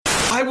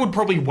I would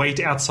probably wait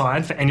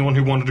outside for anyone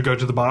who wanted to go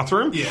to the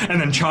bathroom and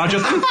then charge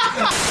at them.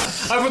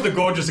 I put the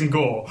gorgeous in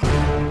gore.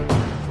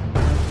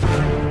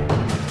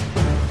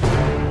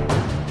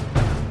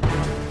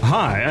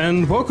 Hi,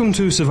 and welcome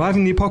to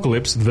Surviving the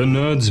Apocalypse the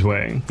Nerd's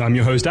Way. I'm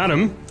your host,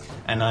 Adam.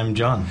 And I'm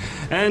John.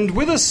 And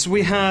with us,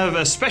 we have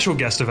a special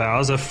guest of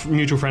ours, a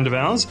mutual friend of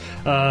ours.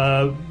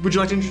 Would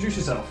you like to introduce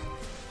yourself?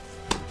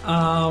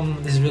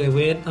 This is really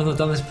weird. I've not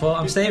done this before.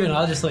 I'm Steven.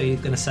 I just thought you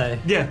were going to say.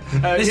 Yeah.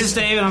 This is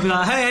Steven. I'll be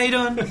like, hey, how you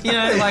doing? You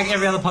know, like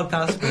every other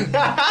podcast.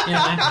 You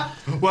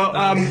know.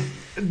 Well,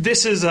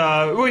 this is...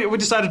 we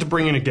decided to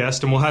bring in a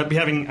guest, and we'll be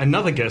having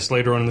another guest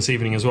later on this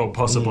evening as well,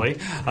 possibly.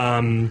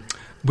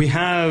 We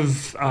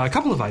have a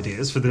couple of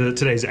ideas for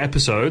today's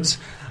episodes.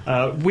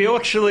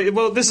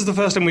 This is the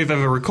first time we've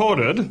ever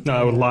recorded,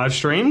 live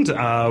streamed.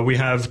 We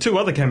have 2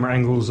 other camera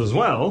angles as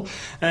well,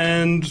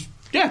 and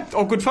yeah,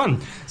 all good fun.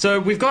 So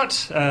we've got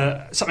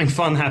something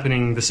fun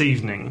happening this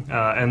evening,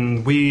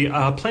 and we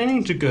are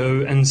planning to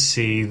go and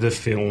see the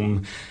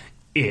film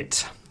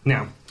It.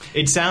 Now,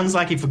 it sounds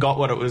like he forgot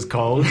what it was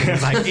called.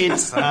 It's like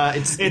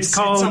it's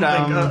called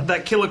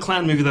that killer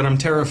clown movie that I'm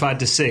terrified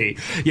to see.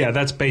 Yeah,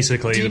 that's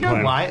basically. Do you the know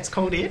plan. why it's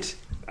called It?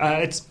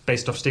 It's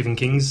based off Stephen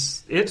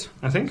King's It,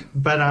 I think.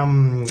 But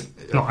no,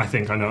 I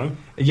think I know.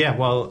 Yeah,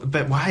 well,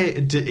 but why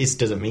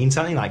does it mean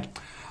something? Like,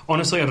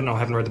 honestly, I don't know. I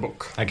haven't read the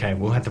book. Okay,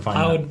 we'll have to find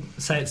out. I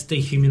would say it's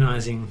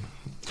dehumanising.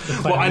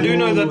 Well, I do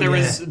know that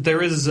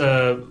there is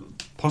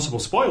possible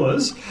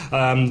spoilers.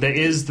 There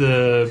is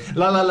the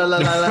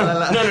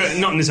no,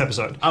 not in this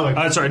episode. Oh,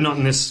 okay. Sorry, not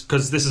in this,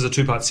 because this is a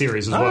 2-part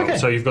series as well. Okay.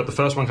 So you've got the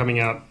first one coming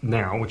out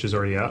now, which is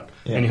already out,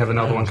 and you have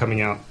another one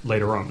coming out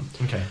later on.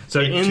 Okay. So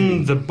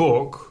in the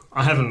book,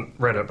 I haven't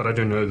read it, but I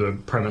do know the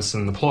premise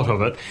and the plot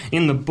of it.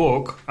 In the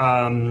book,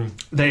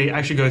 they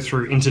actually go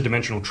through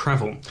interdimensional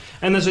travel,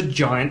 and there's a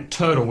giant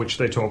turtle which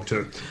they talk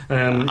to.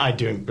 I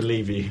don't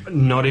believe you.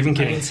 Not even I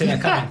kidding. didn't see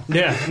that coming.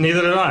 Yeah,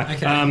 neither did I.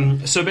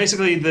 Okay. So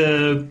basically,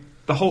 the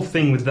whole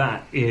thing with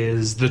that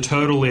is the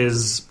turtle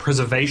is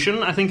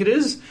preservation, I think it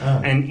is,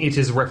 and it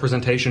is a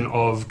representation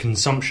of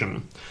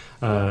consumption.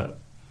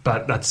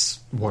 But that's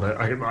what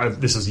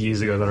this is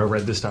years ago that I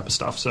read this type of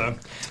stuff, so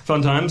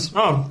fun times.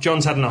 Oh,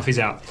 John's had enough, he's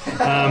out.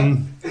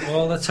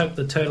 Well, let's hope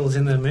the turtle's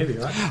in the movie,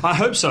 right? I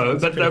hope so,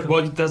 but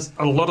cool. there's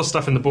a lot of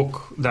stuff in the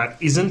book that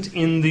isn't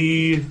in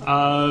the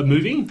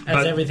movie.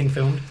 As everything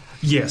filmed.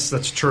 Yes,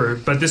 that's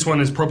true, but this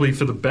one is probably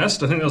for the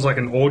best. I think there was like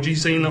an orgy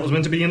scene that was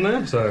meant to be in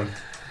there, so...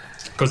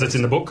 Because it's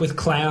in the book. With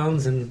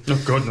clowns and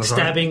Right.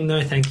 stabbing,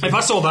 no thank you. If I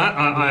saw that,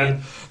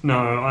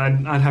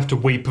 I'd have to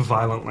weep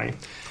violently.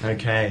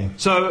 Okay.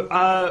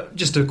 So,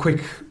 just a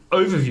quick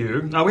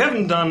overview. We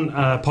haven't done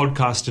a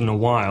podcast in a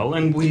while,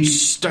 and we...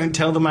 Shh, don't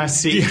tell them our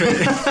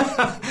secret.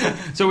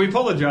 So we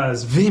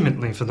apologise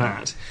vehemently for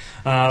that.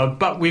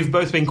 But we've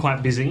both been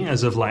quite busy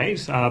as of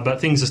late, but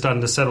things are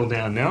starting to settle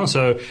down now,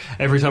 so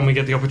every time we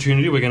get the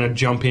opportunity, we're going to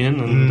jump in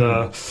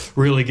and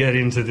really get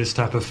into this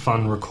type of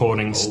fun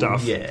recording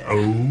stuff. Yeah.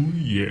 Oh,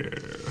 yeah.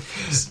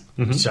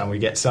 Mm-hmm. Shall we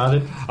get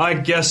started? I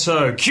guess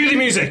so. Cue the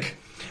music!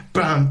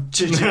 I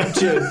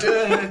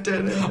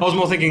was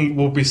more thinking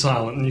we'll be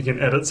silent and you can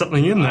edit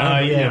something in there. Oh,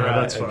 yeah,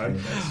 right. That's fine.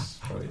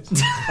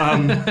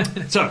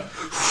 So...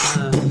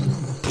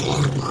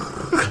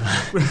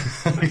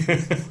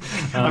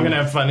 I'm going to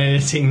have fun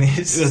editing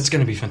this. That's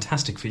going to be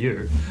fantastic for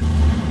you.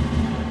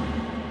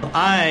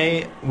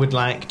 I would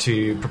like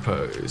to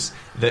propose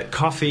that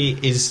coffee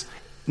is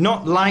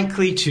not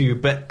likely to,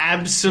 but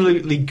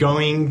absolutely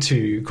going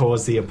to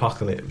cause the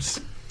apocalypse.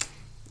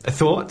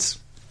 Thoughts?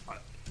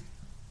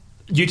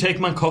 You take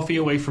my coffee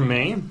away from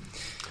me,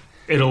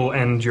 it'll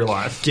end your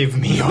life. Give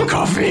me your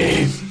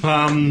coffee!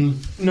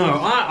 No,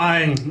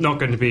 I'm not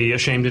going to be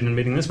ashamed in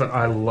admitting this, but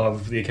I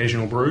love the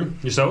occasional brew.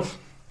 Yourself?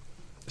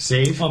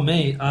 Steve? For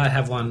me, I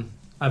have one.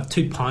 I have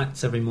 2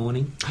 pints every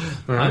morning.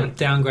 Right. I'm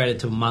downgraded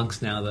to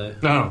mugs now, though.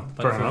 Oh,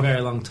 but fair for enough. a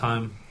very long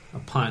time, a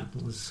pint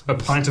was... A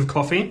pint of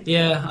coffee?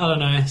 Yeah, I don't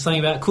know.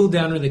 Something about it cooled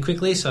down really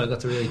quickly, so I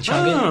got to really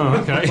chug it. Oh,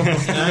 okay.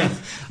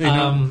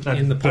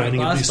 In the burning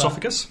of glass, the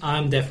esophagus?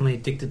 I'm definitely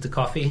addicted to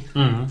coffee.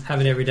 Mm-hmm.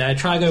 Have it every day. I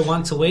try to go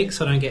once a week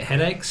so I don't get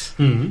headaches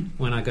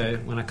when I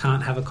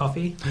can't have a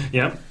coffee.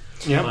 Yep.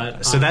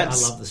 But So I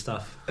love the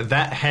stuff.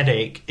 That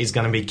headache is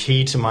going to be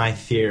key to my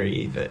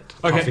theory that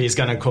coffee is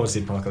going to cause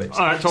the apocalypse.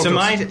 All right, talk to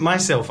us.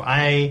 Myself,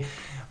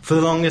 for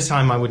the longest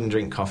time, I wouldn't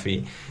drink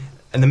coffee.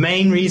 And the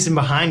main reason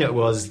behind it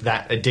was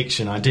that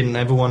addiction. I didn't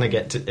ever want to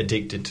get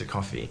addicted to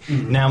coffee.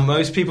 Mm-hmm. Now,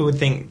 most people would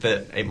think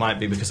that it might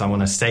be because I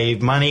want to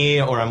save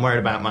money or I'm worried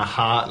about my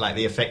heart, like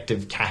the effect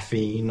of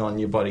caffeine on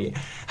your body.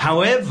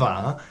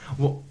 However,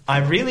 I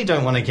really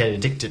don't want to get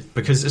addicted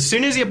because as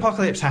soon as the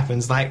apocalypse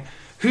happens, like...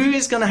 Who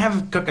is going to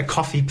have a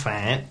coffee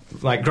plant,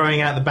 like,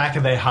 growing out the back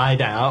of their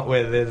hideout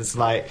where there's,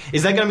 like...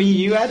 Is that going to be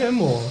you,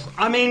 Adam, or...?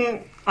 I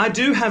mean, I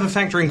do have a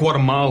factory in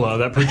Guatemala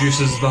that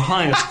produces the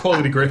highest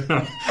quality grape.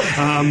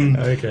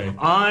 Okay.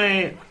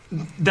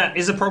 That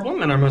is a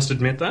problem, and I must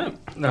admit that.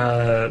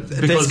 Because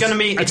There's going to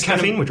be... it's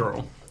caffeine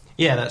withdrawal.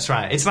 Yeah, that's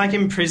right. It's like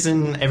in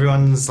prison,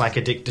 everyone's like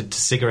addicted to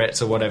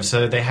cigarettes or whatever,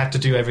 so they have to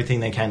do everything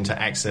they can to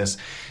access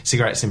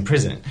cigarettes in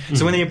prison.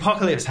 So when the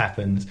apocalypse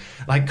happens,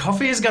 like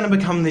coffee is going to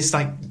become this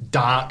like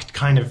dark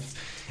kind of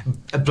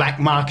a black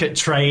market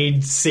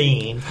trade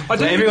scene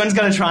where everyone's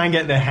going to try and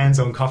get their hands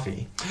on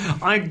coffee.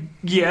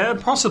 Yeah,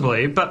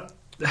 possibly, but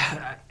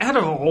out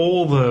of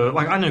all the...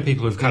 Like, I know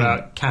people who've cut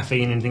out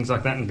caffeine and things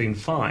like that and been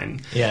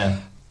fine. Yeah.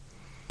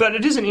 But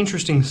it is an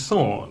interesting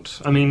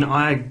thought. I mean,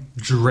 I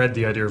dread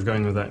the idea of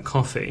going without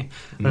coffee.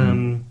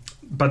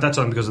 But that's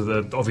only because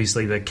of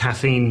obviously the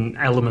caffeine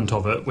element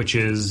of it, which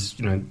is,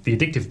 the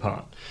addictive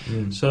part.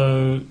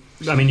 So,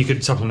 I mean, you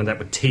could supplement that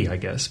with tea, I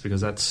guess, because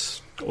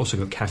that's also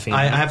got caffeine.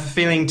 I have a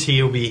feeling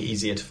tea will be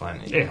easier to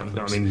find. Yeah,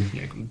 I mean,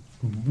 you can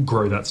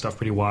grow that stuff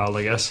pretty wild,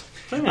 I guess.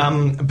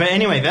 But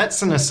anyway,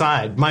 that's an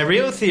aside. My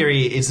real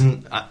theory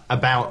isn't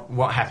about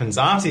what happens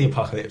after the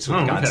apocalypse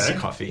with regards to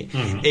coffee.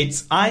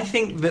 I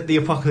think that the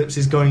apocalypse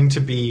is going to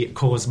be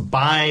caused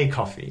by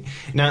coffee.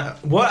 Now,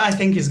 what I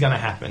think is going to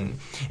happen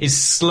is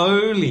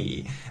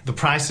slowly the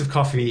price of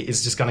coffee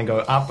is just going to go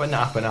up and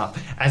up and up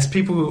as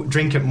people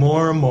drink it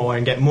more and more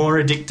and get more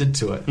addicted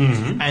to it.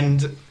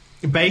 And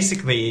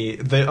basically,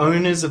 the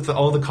owners of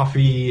all the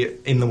coffee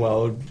in the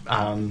world,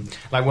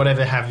 like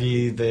whatever have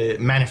you, the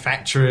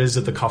manufacturers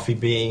of the coffee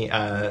bean,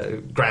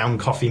 ground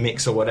coffee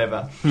mix or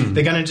whatever,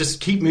 they're going to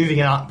just keep moving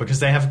it up because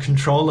they have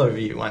control over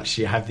you once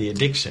you have the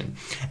addiction.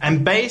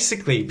 And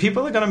basically,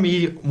 people are going to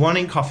be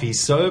wanting coffee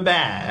so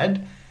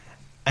bad,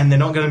 and they're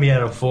not going to be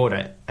able to afford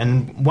it.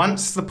 And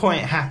once the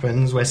point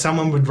happens where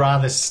someone would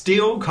rather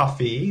steal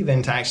coffee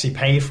than to actually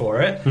pay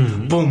for it,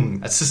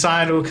 boom, a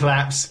societal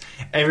collapse.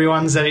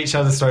 Everyone's at each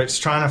other's throats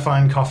trying to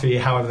find coffee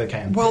however they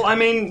can. Well, I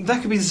mean, that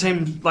could be the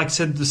same, like I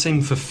said, the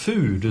same for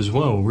food as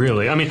well,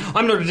 really. I mean,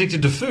 I'm not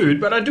addicted to food,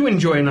 but I do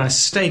enjoy a nice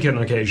steak on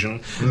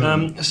occasion.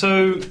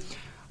 So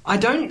I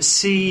don't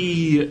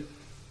see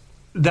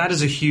that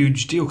is a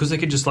huge deal, because they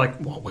could just we're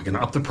going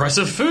to up the price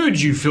of food,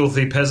 you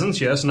filthy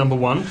peasants. Yes, number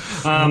one.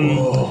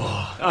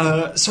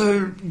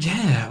 So,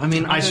 yeah, I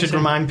mean... I should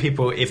remind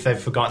people, if they've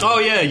forgotten... Oh,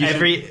 yeah.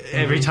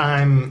 Every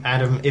time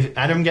if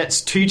Adam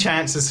gets 2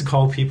 chances to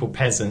call people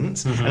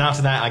peasants, and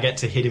after that I get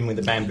to hit him with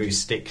a bamboo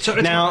stick. So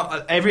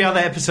now, every other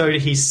episode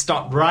he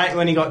stopped right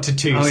when he got to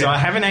 2, so I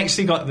haven't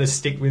actually got the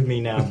stick with me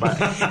now, but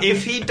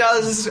if he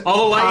does...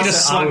 I'll allow you to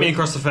slap me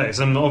across the face,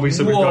 and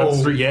obviously we've got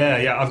 3...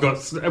 Yeah, I've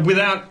got...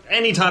 Without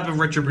any type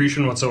of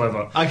retribution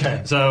whatsoever.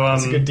 Okay, so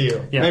that's a good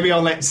deal. Yeah. Maybe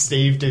I'll let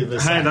Steve do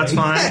this. Hey, that's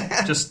fine.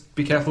 Just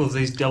be careful of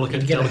these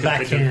delicate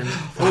backhand.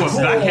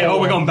 Oh, backhand. Oh,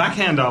 we're going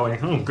backhand, are we?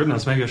 Oh,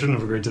 goodness, maybe I shouldn't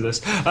have agreed to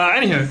this.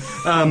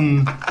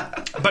 Anywho,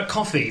 but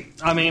coffee.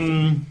 I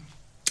mean,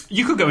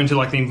 you could go into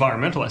the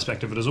environmental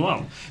aspect of it as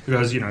well,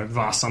 because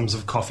vast sums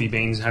of coffee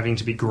beans having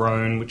to be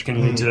grown, which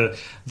can lead to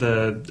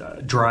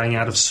the drying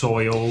out of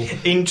soil.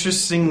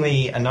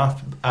 Interestingly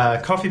enough,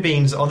 coffee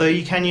beans, although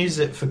you can use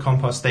it for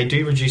compost, they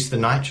do reduce the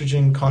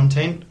nitrogen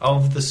content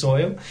of the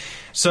soil.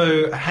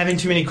 So having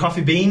too many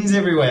coffee beans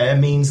everywhere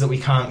means that we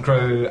can't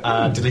grow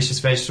delicious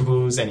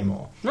vegetables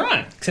anymore.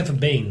 Right. Except for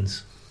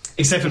beans.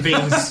 Except for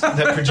beans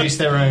that produce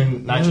their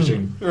own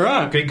nitrogen.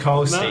 Right. Good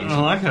call, Steve.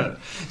 No, I like it.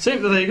 See,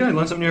 there you go.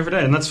 Learn something new every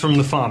day. And that's from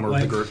the farmer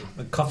of the group.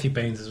 Coffee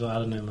beans as well. I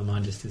don't know, my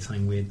mind just did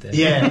something weird there.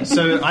 Yeah,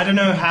 so I don't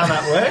know how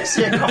that works.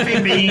 Yeah,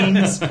 coffee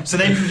beans. So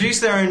they produce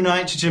their own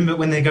nitrogen, but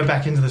when they go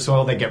back into the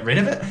soil, they get rid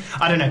of it?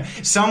 I don't know.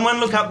 Someone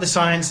look up the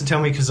science and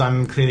tell me, because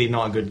I'm clearly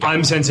not a good guy.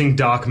 I'm sensing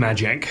dark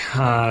magic.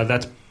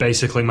 That's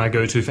basically my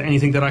go-to for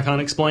anything that I can't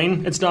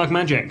explain. It's dark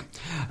magic.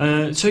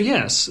 So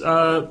yes,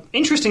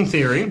 interesting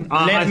theory.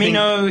 Let me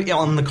know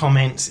on the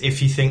comments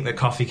if you think that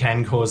coffee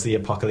can cause the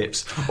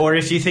apocalypse, or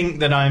if you think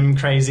that I'm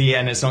crazy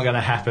and it's not going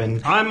to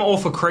happen. I'm all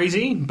for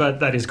crazy, but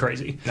that is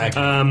crazy. Okay.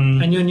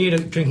 And you're new to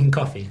drinking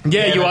coffee.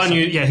 Yeah, you are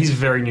new. Yeah, he's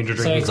very new to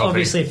drinking coffee. So it's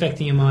obviously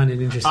affecting your mind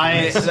in interesting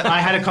ways. I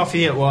had a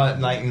coffee at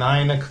maybe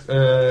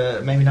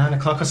 9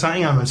 o'clock or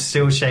something. I'm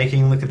still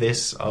shaking. Look at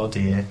this. Oh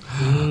dear.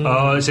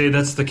 Oh, see,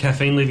 that's the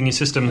caffeine leaving your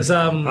system.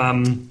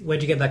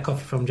 Where'd you get that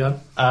coffee from,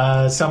 John?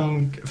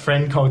 Some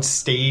friend called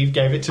Steve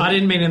gave it to me. I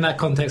didn't mean in that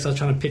context. I was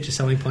trying to pitch a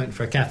selling point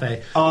for a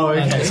cafe. Oh,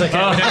 okay. It's okay.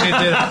 We don't need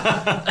to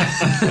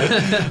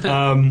do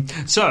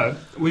that. So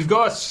we've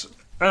got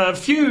a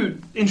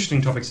few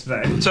interesting topics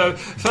today. So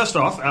first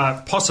off,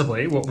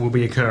 possibly what will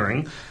be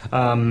occurring,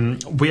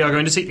 we are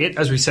going to see it,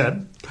 as we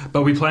said,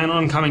 but we plan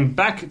on coming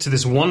back to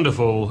this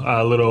wonderful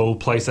little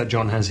place that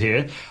John has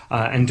here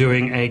and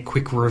doing a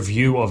quick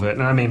review of it.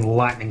 And I mean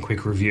lightning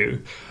quick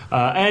review.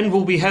 And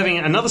we'll be having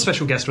another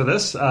special guest with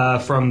us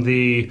from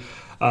the...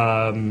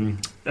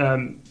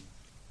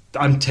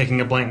 I'm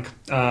taking a blank.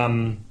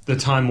 The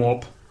Time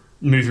Warp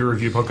movie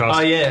review podcast. Oh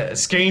yeah,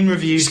 Screen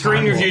Review Time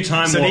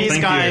Warp. So these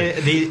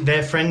guys,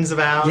 they're friends of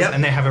ours,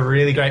 and they have a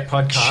really great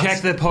podcast.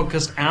 Check their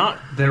podcast out.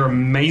 They're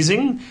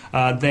amazing.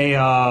 They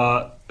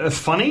are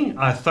funny.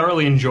 I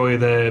thoroughly enjoy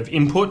their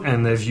input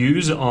and their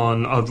views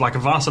on like a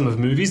vast sum of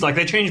movies. Like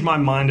they changed my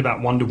mind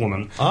about Wonder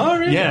Woman. Oh,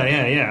 really?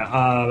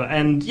 Yeah.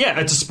 And yeah,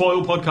 it's a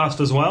spoil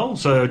podcast as well,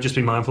 so just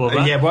be mindful of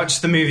that. Yeah,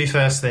 watch the movie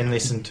first, then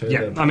listen to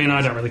it. I mean,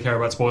 I don't really care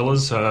about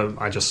spoilers, so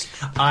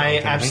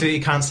I absolutely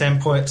can't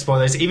stand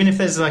spoilers. Even if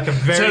there's like a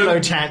very low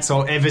chance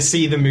I'll ever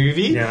see the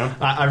movie,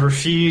 I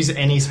refuse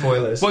any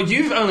spoilers. Well,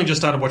 you've only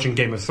just started watching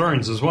Game of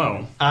Thrones as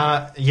well.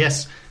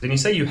 Yes. Then you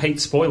say you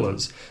hate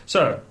spoilers.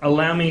 So,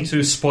 allow me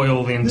to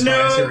spoil the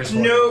entire series for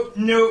you.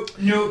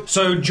 No.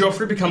 So,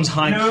 Joffrey becomes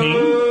High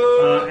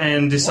King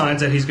and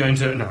decides that he's going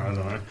to... No, I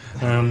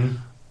don't know.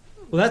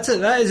 Well,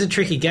 that is a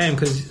tricky game,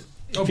 because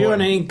if you're on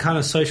any kind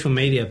of social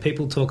media,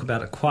 people talk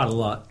about it quite a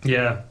lot.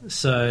 Yeah.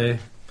 So,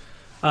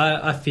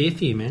 I fear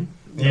for you, man.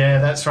 Yeah,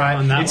 that's right.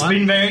 It's one.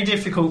 been very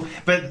difficult.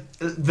 But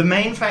the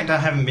main fact I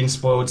haven't been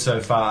spoiled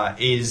so far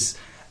is...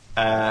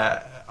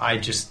 I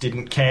just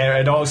didn't care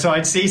at all. So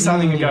I'd see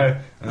something and go,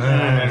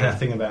 I know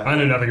nothing about it. I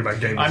know nothing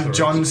about Game of Thrones. I'm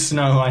Jon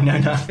Snow, I know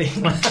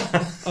nothing.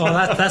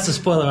 That's a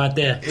spoiler right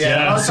there.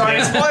 Yeah. Oh,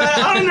 sorry, spoiler!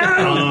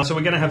 Oh, no! So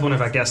we're going to have one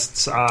of our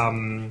guests,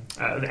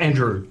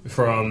 Andrew,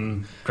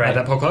 from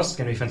that podcast. It's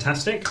going to be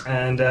fantastic.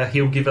 And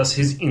he'll give us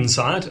his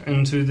insight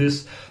into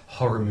this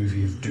horror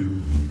movie of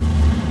doom.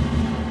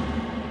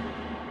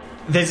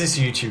 There's this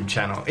YouTube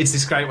channel. It's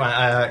this great one.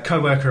 A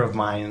co-worker of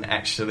mine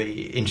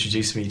actually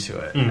introduced me to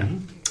it.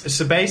 Mm-hmm.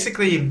 So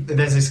basically,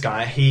 there's this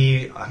guy.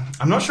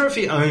 I'm not sure if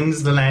he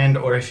owns the land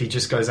or if he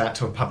just goes out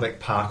to a public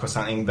park or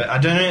something, but I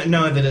don't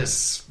know that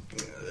it's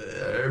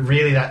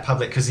really that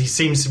public because he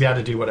seems to be able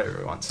to do whatever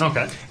he wants.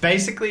 Okay.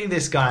 Basically,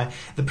 this guy,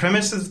 the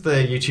premise of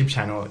the YouTube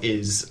channel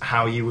is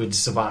how you would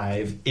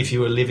survive if you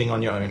were living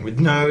on your own with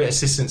no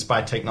assistance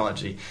by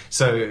technology.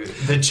 So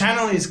the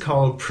channel is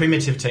called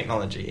Primitive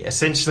Technology.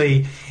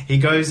 Essentially, he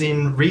goes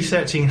in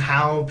researching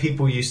how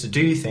people used to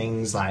do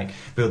things like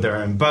build their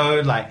own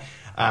boat, like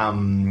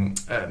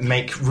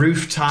make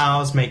roof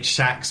tiles, make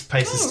shacks,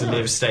 places to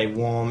live, stay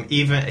warm.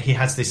 Even he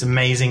has this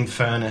amazing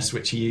furnace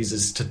which he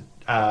uses to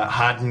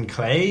harden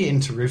clay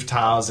into roof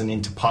tiles and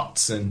into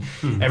pots and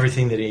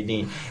everything that he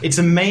needs. It's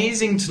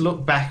amazing to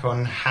look back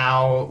on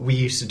how we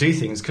used to do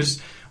things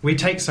because we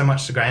take so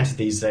much for granted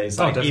these days.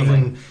 Like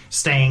even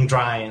staying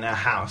dry in a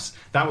house,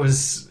 that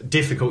was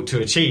difficult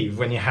to achieve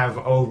when you have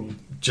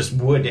just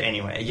wood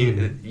anyway.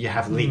 You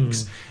have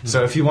leaks.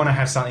 So if you want to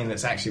have something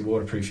that's actually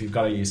waterproof, you've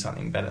got to use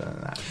something better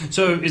than that.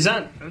 So is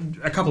that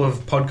a couple of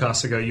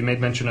podcasts ago you made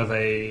mention of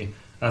a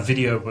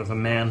video of a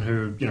man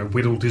who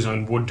whittled his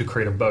own wood to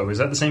create a bow. Is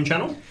that the same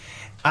channel?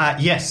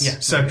 Yes. Yeah.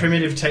 So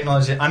Primitive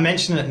Technology. I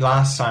mentioned it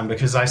last time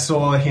because I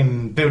saw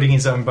him building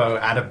his own bow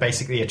out of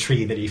basically a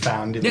tree that he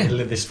found in the middle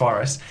of this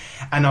forest,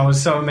 and I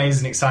was so amazed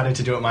and excited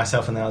to do it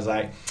myself. And then I was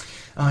like,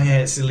 oh yeah,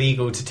 it's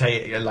illegal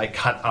to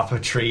cut up a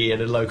tree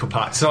at a local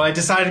park. So I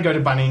decided to go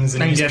to Bunnings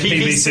and use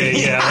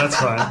PVC. Yeah, that's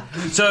fine.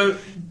 So,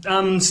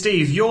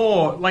 Steve, you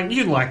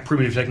like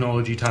Primitive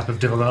Technology type of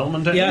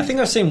development, don't you? Yeah, I think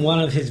I've seen one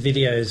of his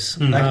videos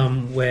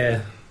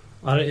where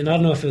I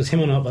don't know if it was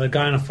him or not, but a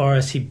guy in a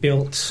forest, he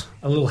built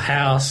a little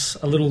house,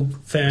 a little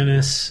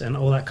furnace, and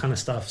all that kind of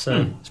stuff.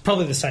 So it's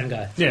probably the same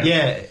guy.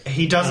 Yeah,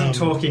 he doesn't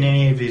talk in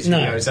any of his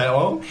videos at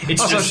all.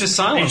 It's just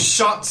silent. It's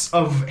shots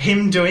of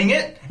him doing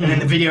it, and then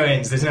the video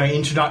ends. There's no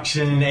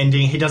introduction and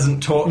ending. He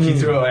doesn't talk you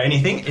through or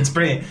anything. It's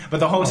brilliant.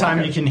 But the whole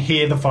time you can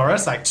hear the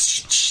forest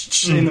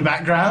in the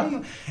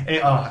background,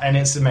 and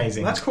it's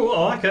amazing. That's cool.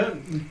 I like it.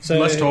 So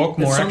let's talk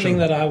more action. Something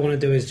that I want to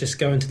do is just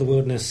go into the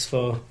wilderness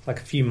for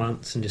like a few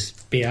months and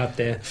just be out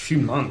there. A few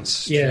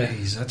months? Yeah.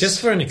 Jeez, just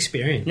for an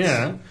experience. Yeah.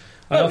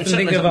 I often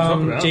think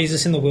of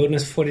Jesus in the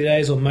wilderness for 40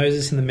 days, or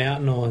Moses in the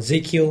mountain, or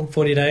Ezekiel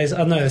 40 days. I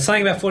don't know, there's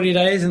something about 40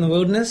 days in the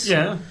wilderness.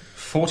 Yeah,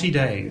 40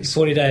 days.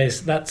 40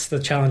 days, that's the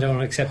challenge I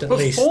want to accept at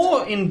least.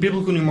 4 in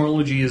biblical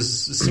numerology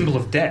is a symbol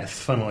of death,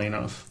 funnily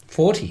enough.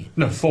 40?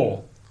 No,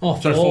 4. Oh,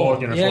 so 4,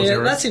 4 yeah,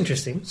 zeros. That's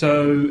interesting.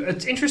 So,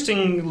 it's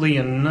interestingly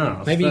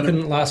enough... Maybe you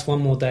couldn't last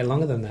one more day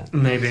longer than that.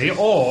 Maybe,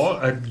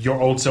 or your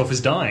old self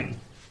is dying,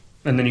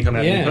 and then you come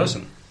out a new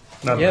person.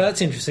 Yeah, that's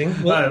interesting.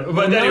 But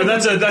anyway,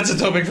 that's a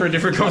topic for a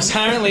different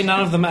conversation. Apparently none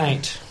of them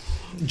ate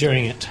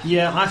during it.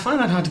 Yeah, I find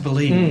that hard to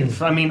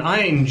believe. I mean, I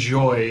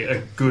enjoy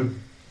a good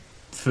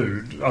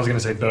food. I was going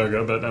to say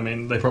burger, but I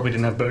mean, they probably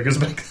didn't have burgers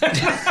back then.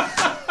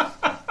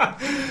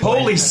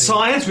 Holy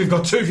science, we've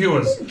got 2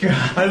 viewers.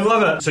 I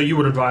love it. So you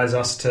would advise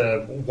us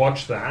to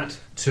watch that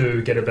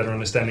to get a better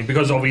understanding,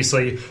 because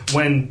obviously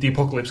when the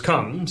apocalypse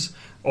comes,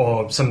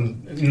 or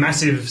some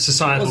massive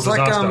societal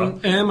disaster...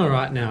 It's like Irma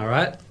right now,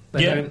 right?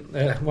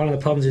 One of the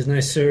problems is no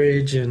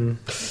sewage and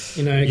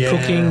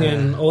cooking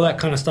and all that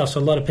kind of stuff.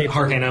 So a lot of people.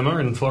 Hurricane Irma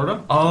in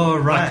Florida. Oh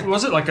right.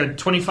 Was it like a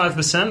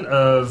 25%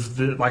 of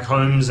the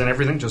homes and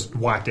everything just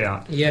wiped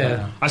out?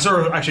 Yeah. I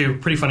saw actually a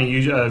pretty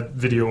funny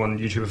video on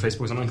YouTube or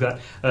Facebook or something like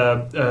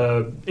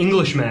that.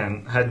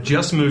 Englishman had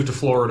just moved to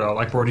Florida,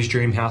 brought his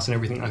dream house and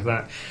everything like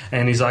that,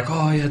 and he's like,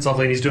 oh yeah, it's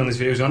lovely. And he's doing this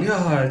video. He's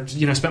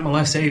going, I spent my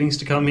life savings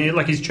to come here.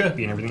 He's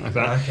chirpy and everything like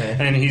that. Okay.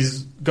 And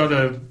he's got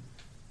a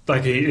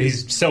like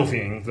he's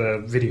selfieing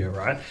the video,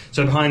 right?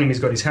 So behind him he's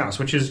got his house,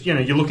 which is, you know,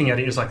 you're looking at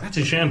it, it's like, that's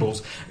in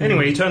shambles.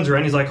 Anyway, he turns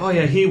around, he's like, oh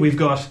yeah, here we've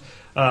got,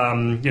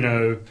 you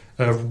know,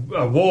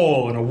 a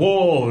wall and a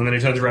wall, and then he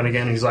turns around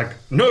again and he's like,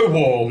 no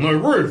wall, no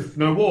roof,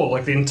 no wall,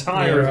 like the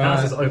entire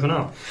house is open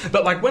up.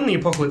 But like when the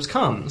apocalypse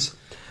comes,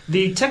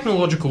 the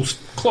technological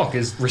clock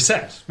is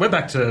reset. We're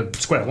back to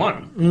square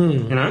one,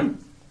 you know?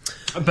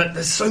 But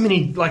there's so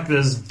many, like,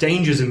 there's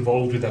dangers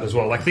involved with that as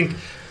well. Like, think,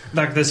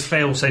 like, there's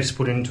fail-safes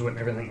put into it and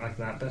everything like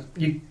that. But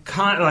you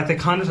can't, like, they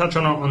kind of touch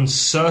on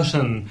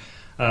certain,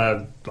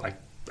 like,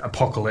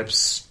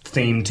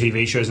 apocalypse-themed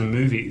TV shows and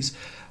movies.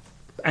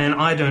 And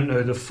I don't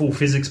know the full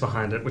physics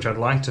behind it, which I'd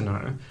like to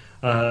know.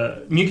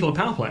 Nuclear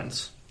power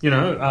plants. You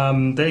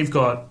know, they've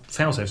got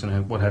fail-safes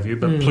and what have you,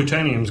 but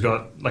plutonium's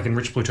got, like,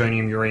 enriched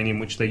plutonium, uranium,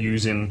 which they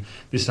use in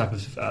this type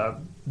of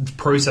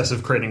process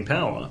of creating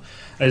power,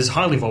 is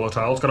highly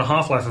volatile. It's got a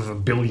half-life of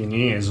 1 billion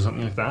years or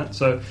something like that,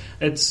 so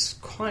it's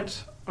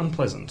quite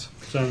unpleasant.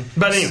 So,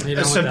 but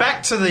anyway, so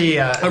back to the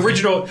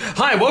original.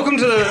 Hi, welcome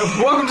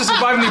to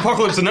Surviving the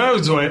Apocalypse and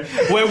Nerds,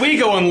 where we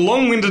go on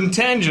long-winded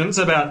tangents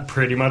about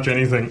pretty much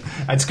anything.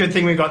 It's a good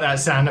thing we got that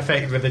sound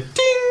effect with a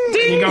ding,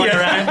 ding, going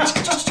around.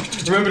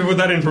 Remember to put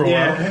that in for a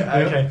while.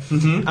 Okay.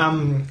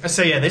 Mm-hmm.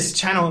 So yeah, this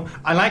channel,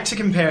 I like to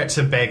compare it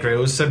to Bear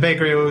Grylls. So Bear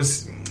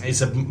Grylls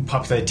is a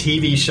popular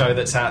TV show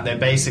that's out there,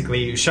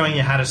 basically showing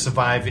you how to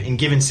survive in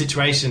given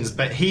situations.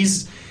 But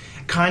he's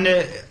kind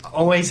of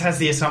always has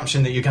the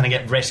assumption that you're going to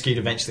get rescued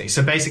eventually.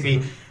 So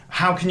basically,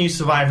 how can you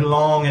survive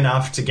long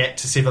enough to get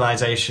to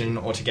civilization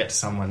or to get to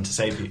someone to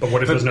save you? But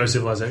what if there's no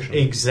civilization?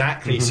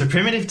 Exactly. So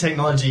primitive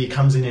technology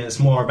comes in and it's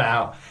more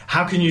about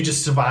how can you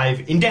just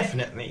survive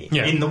indefinitely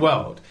in the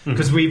world?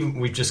 Because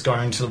we've just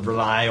going to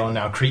rely on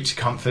our creature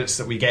comforts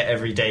that we get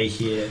every day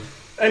here.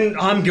 And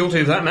I'm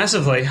guilty of that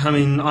massively. I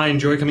mean, I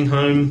enjoy coming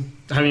home,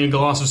 having a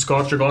glass of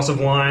scotch, a glass of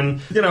wine,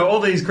 you know, all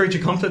these creature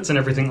comforts and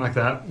everything like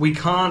that. We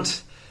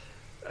can't...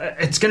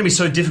 It's going to be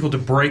so difficult to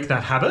break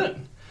that habit.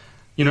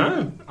 You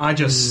know, I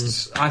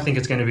think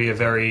it's going to be a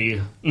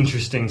very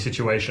interesting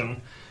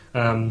situation.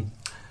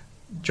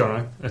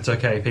 Jono, it's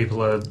okay.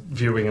 People are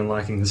viewing and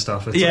liking this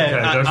stuff. It's okay.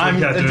 Don't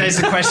freak out, there's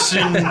a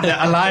question,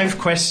 a live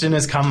question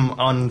has come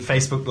on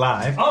Facebook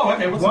Live. Oh,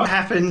 okay. What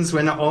happens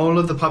when all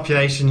of the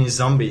population is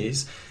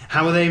zombies?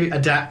 How will they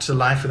adapt to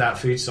life without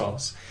food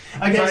source?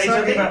 Okay,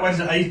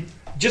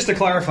 just to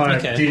clarify,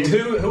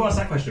 who asked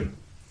that question?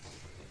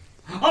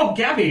 Oh,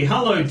 Gabby.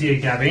 Hello, dear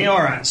Gabby.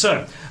 All right.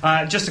 So,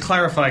 just to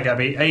clarify,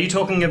 Gabby, are you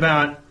talking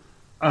about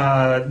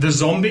the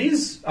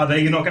zombies? Are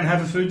they not going to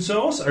have a food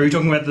source? Or are you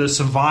talking about the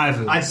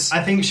survivors?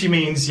 I think she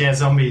means,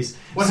 zombies.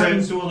 What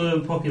happens to all the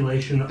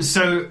population?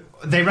 So,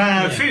 they ran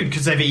out of food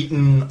because they've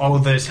eaten all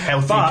those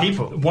healthy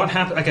people. What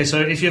happened? Okay,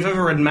 so if you've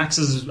ever read Max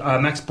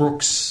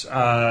Brooks'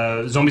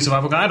 Zombie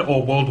Survival Guide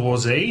or World War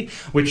Z,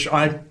 which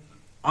I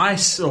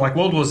like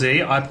World War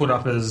Z, I put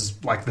up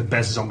as like the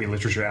best zombie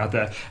literature out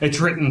there.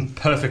 It's written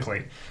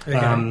perfectly.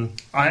 Okay.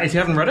 If you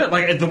haven't read it,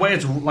 like the way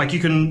it's like, you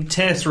can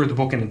tear through the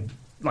book in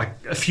like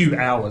a few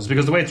hours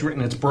because the way it's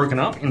written, it's broken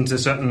up into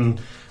certain.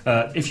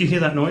 If you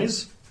hear that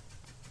noise,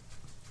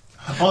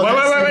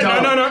 wait,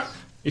 no.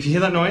 If you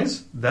hear that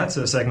noise, that's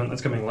a segment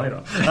that's coming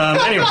later.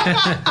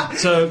 Anyway,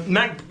 so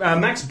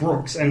Max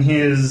Brooks and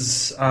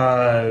his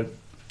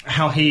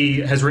how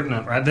he has written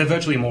it, right? They're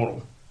virtually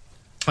immortal.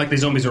 Like,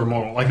 these zombies are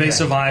immortal. Like, they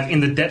survive in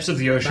the depths of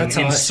the ocean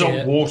in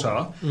salt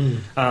water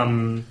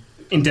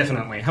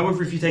indefinitely.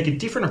 However, if you take a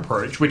different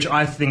approach, which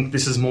I think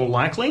this is more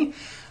likely,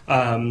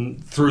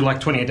 through,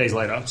 like, 28 days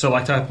later, so,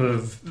 like, type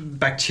of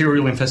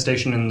bacterial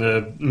infestation in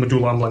the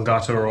medulla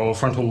oblongata or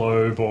frontal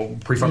lobe or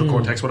prefrontal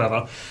cortex,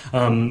 whatever,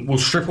 will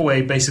strip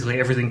away basically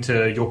everything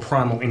to your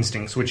primal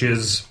instincts, which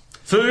is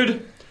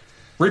food,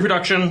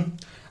 reproduction,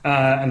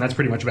 and that's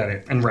pretty much about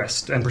it, and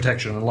rest, and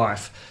protection, and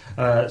life.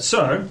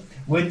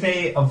 Would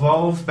they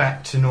evolve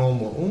back to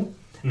normal,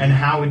 and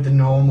how would the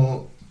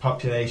normal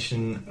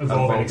population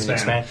evolve and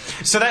expand?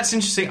 So that's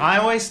interesting. I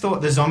always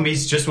thought the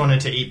zombies just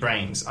wanted to eat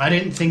brains. I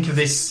didn't think of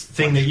this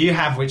thing that you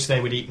have, which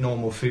they would eat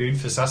normal food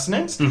for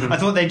sustenance. I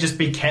thought they'd just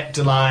be kept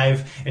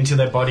alive until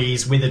their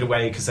bodies withered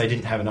away because they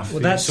didn't have enough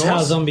food. Well, that's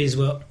how zombies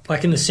were.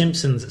 Like in The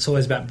Simpsons, it's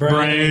always about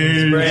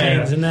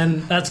brains. And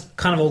then that's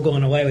kind of all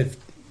gone away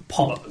with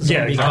pop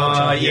zombie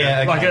culture.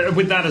 Okay. Like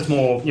with that, it's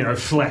more, you know,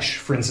 flesh,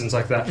 for instance,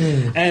 like that.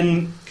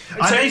 And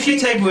so if you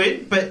take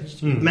wood,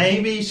 but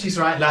maybe she's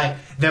right, like,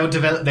 they'll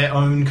develop their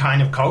own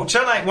kind of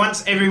culture. Like,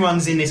 once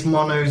everyone's in this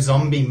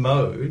mono-zombie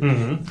mode,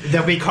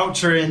 there'll be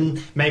culture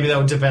and maybe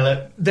they'll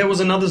develop... There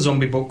was another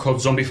zombie book called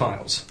Zombie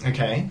Files.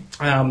 Okay.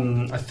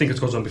 I think it's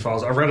called Zombie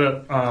Files. I read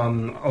it,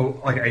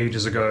 like,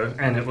 ages ago,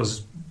 and it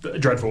was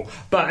dreadful.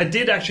 But it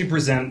did actually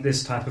present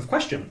this type of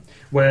question,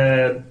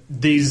 where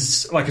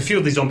these, like, a few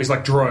of these zombies,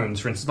 like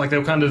drones, for instance, like, they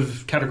were kind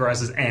of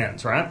categorized as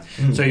ants, right?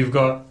 So you've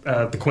got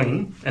the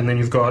queen, and then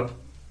you've got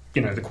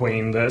the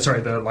queen,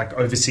 the like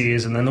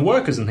overseers, and then the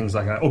workers and things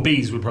like that. Or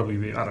bees would probably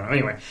be, I don't know.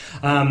 Anyway,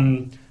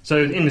 so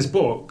in this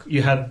book,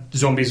 you had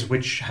zombies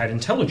which had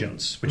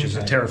intelligence, which is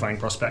a terrifying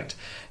prospect.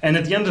 And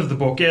at the end of the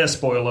book,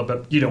 spoiler,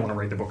 but you don't want to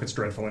read the book; it's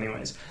dreadful,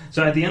 anyways.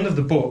 So at the end of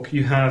the book,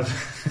 you have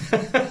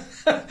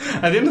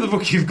at the end of the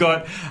book, you've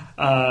got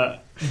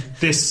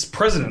this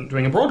president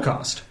doing a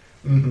broadcast.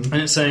 Mm-hmm.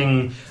 And it's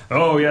saying,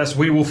 "Oh yes,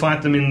 we will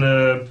fight them in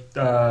the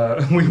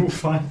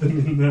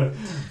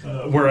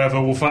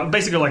wherever. We'll fight."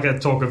 Basically, like a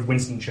talk of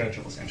Winston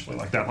Churchill, essentially,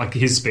 like that, like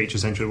his speech.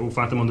 Essentially, we'll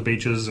fight them on the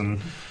beaches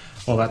and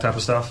all that type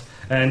of stuff.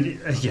 And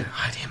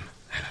hide him.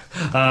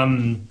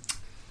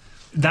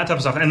 That type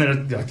of stuff. And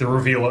then the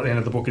reveal at the end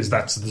of the book is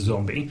that's the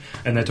zombie,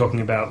 and they're talking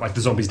about like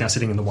the zombies now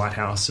sitting in the White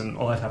House and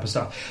all that type of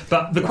stuff.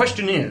 But the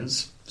question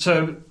is,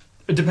 so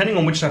depending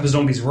on which type of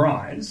zombies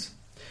rise.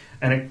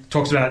 And it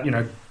talks about,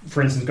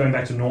 for instance, going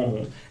back to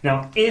normal.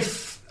 Now,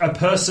 if a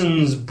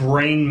person's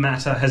brain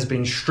matter has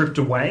been stripped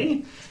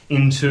away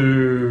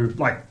into,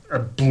 like,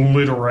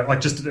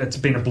 it's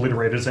been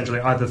obliterated,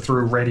 essentially, either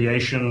through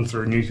radiation,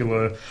 through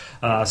nuclear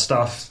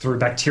stuff, through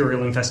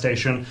bacterial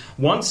infestation.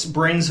 Once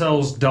brain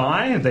cells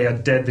die, they are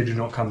dead, they do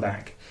not come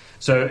back.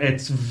 So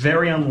it's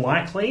very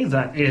unlikely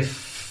that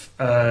if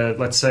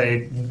let's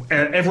say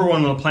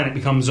everyone on the planet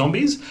becomes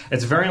zombies,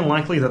 it's very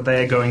unlikely that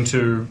they are going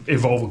to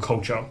evolve a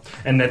culture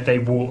and that they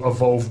will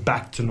evolve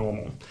back to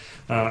normal.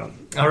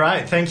 All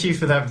right, thank you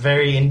for that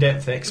very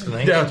in-depth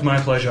explanation. Yeah, it's my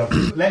pleasure.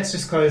 Let's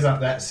just close up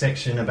that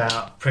section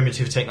about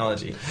primitive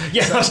technology.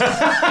 Yes. So,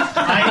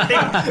 I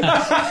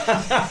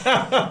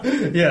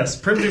think... yes,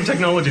 primitive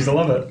technologies, I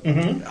love it.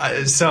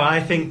 Mm-hmm. So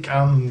I think...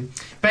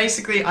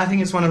 basically, I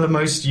think it's one of the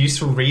most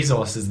useful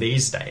resources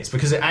these days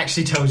because it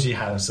actually tells you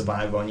how to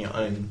survive on your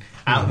own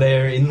out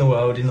there in the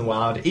world, in the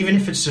wild, even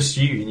if it's just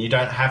you and you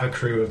don't have a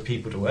crew of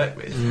people to work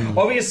with.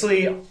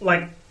 Obviously,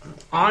 like,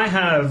 I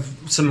have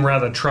some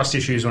rather trust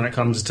issues when it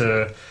comes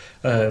to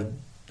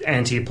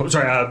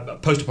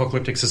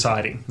post-apocalyptic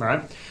society,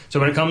 right? So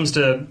when it comes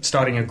to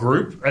starting a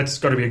group, it's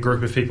got to be a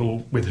group of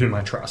people with whom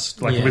I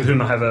trust, with whom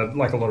I have a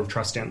lot of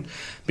trust in,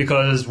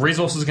 because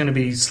resources are going to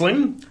be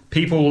slim.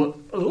 People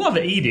love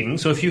eating,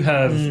 so if you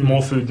have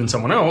more food than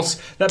someone else,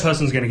 that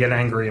person's going to get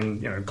angry,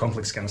 and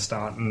conflict's going to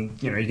start, and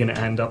you're going to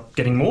end up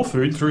getting more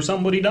food through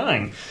somebody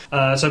dying.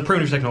 So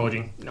primitive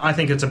technology, I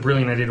think it's a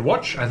brilliant idea to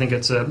watch. I think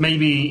it's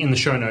maybe in the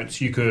show notes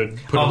you could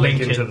put a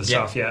link into the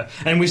stuff. Yeah,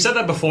 and we've said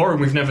that before,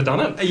 and we've never done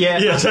it.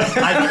 Yeah.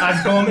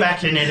 I've gone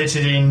back and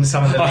edited in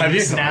some of the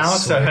links now,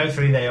 so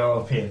hopefully they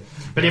all appear.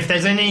 But if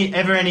there's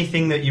ever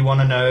anything that you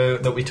want to know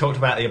that we talked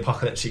about the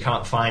apocalypse, you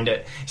can't find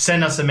it,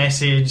 send us a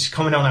message,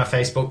 comment on our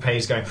Facebook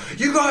page going,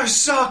 "You guys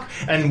suck,"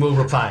 and we'll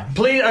reply.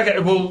 Please, okay,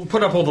 we'll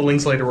put up all the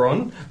links later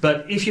on,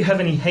 but if you have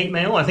any hate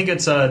mail, I think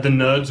it's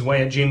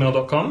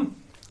thenerdsway@gmail.com.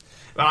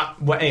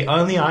 Wait,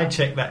 only I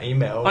check that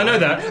email. I know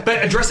that,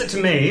 but address it to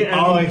me,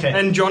 and, okay.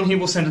 And John here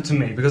will send it to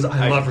me, because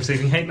I love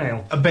receiving hate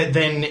mail. But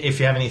then,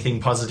 if you have anything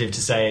positive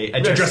to say,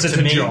 address it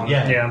to me. John.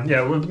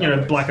 Yeah,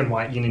 black and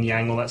white, yin and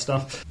yang, all that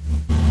stuff.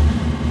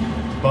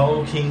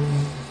 Bulking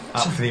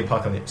up for the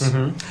apocalypse.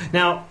 Mm-hmm.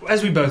 Now,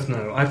 as we both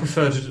know, I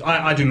prefer to...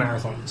 I do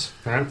marathons,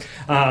 right?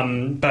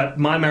 But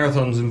my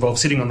marathons involve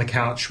sitting on the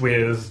couch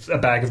with a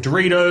bag of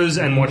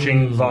Doritos and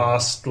watching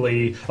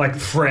vastly... like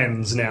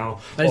Friends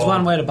now. There's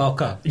one way to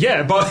bulk up.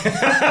 Yeah, but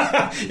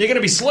you're going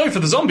to be slow for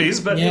the zombies,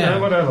 but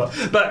whatever.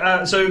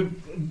 But so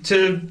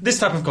to this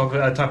type of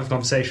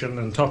conversation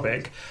and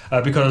topic,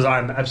 because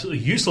I'm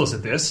absolutely useless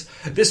at this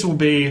will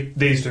be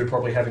these two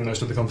probably having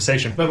most of the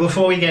conversation. But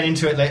before we get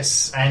into it,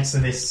 let's answer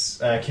this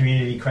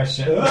community question.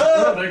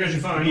 There goes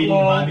your phone. You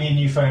might be a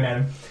new phone,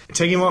 Adam.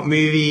 Taking what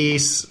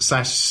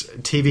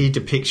movies/TV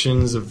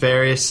depictions of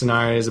various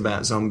scenarios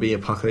about zombie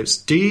apocalypse,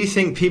 do you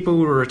think people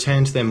will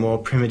return to their more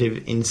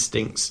primitive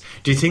instincts?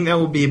 Do you think there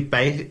will be a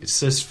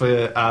basis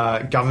for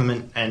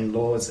government and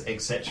laws,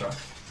 etc.?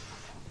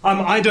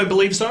 I don't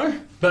believe so,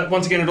 but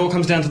once again, it all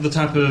comes down to the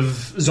type of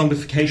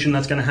zombification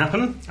that's going to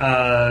happen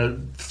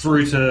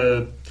through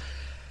to...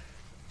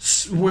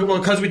 Well,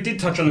 because we did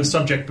touch on the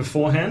subject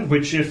beforehand,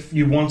 which if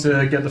you want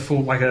to get the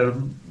full, like a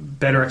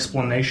better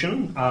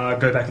explanation,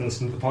 go back and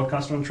listen to the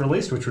podcast when it's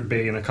released, which would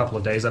be in a couple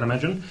of days, I'd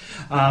imagine.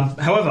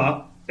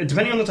 However,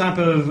 depending on the type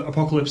of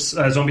apocalypse,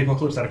 zombie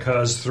apocalypse that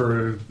occurs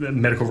through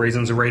medical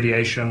reasons,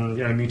 irradiation,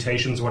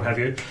 mutations, what have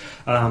you,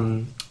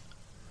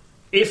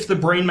 if the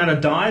brain matter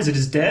dies, it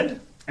is dead,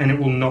 and it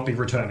will not be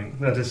returning.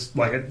 That is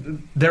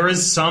there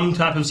is some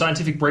type of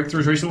scientific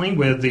breakthroughs recently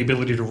with the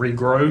ability to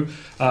regrow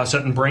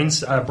certain brain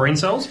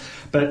cells,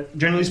 but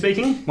generally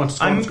speaking, once it's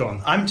gone, it's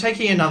gone. I'm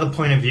taking another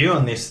point of view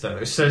on this,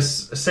 though. So,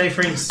 say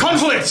for instance,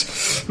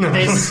 conflict.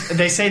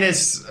 They say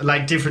there's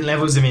like different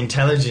levels of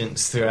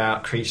intelligence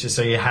throughout creatures.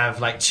 So you have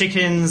like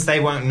chickens;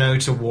 they won't know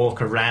to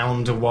walk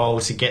around a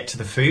wall to get to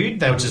the food.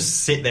 They'll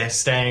just sit there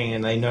staring,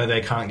 and they know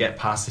they can't get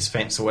past this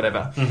fence or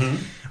whatever.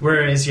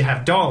 Whereas you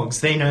have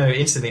dogs; they know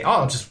instantly, "Oh,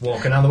 I'll just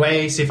walk another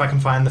way, see if I can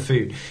find the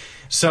food."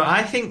 So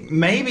I think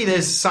maybe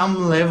there's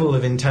some level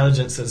of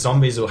intelligence that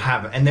zombies will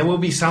have, and there will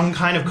be some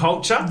kind of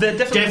culture. There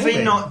definitely will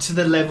be. Not to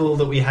the level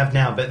that we have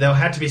now, but there'll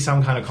have to be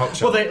some kind of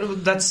culture. Well,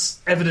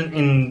 that's evident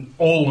in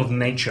all of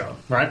nature,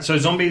 right? So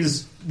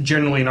zombies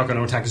generally not going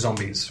to attack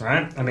zombies,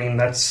 right? I mean,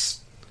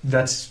 that's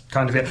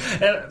kind of it.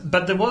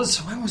 But there was...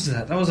 When was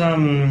that? That was...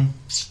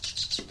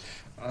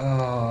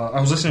 I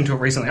was listening to it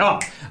recently.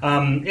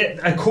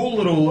 A cool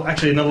little...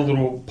 Actually, another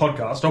little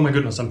podcast. Oh my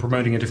goodness, I'm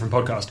promoting a different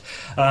podcast.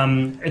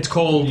 It's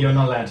called... You're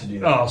not allowed to do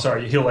that. Oh,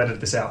 sorry, he'll edit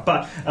this out.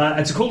 But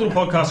it's a cool little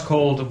podcast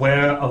called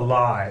We're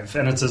Alive,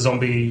 and it's a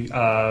zombie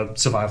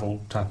survival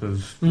type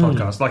of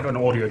podcast, like an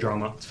audio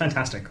drama. It's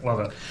fantastic.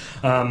 Love it.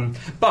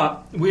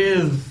 But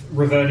with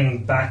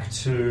reverting back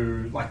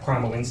to like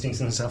primal instincts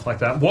and stuff like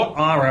that, what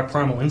are our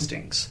primal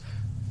instincts?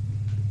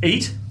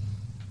 Eat?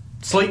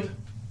 Sleep?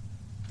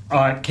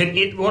 Can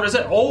it? What is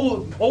it?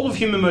 All of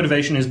human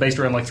motivation is based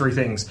around like three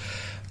things.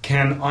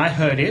 Can I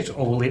hurt it,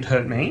 or will it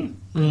hurt me?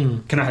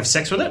 Can I have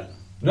sex with it?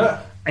 No.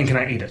 And can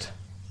I eat it?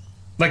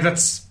 Like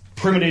that's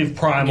primitive,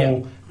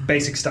 primal,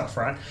 basic stuff,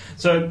 right?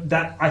 So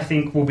that I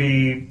think will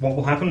be what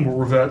will happen. We'll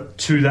revert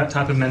to that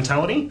type of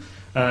mentality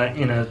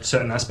in a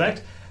certain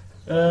aspect.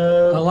 I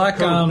like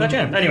cool.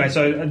 Anyway,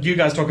 so do you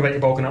guys talk about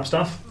your bulking up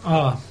stuff?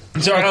 Oh,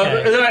 sorry.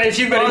 okay. If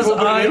you've got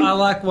I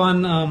like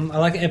one. I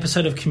like an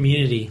episode of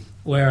Community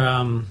where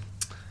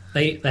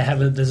they have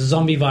there's a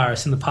zombie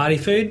virus in the party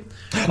food.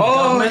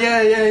 Oh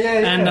yeah.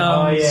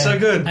 And so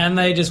good. And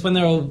they just when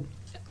they all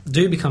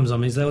do become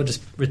zombies, they will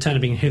just return to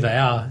being who they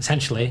are.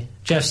 Essentially,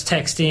 Jeff's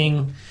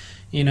texting,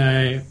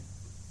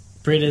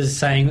 Britta's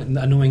saying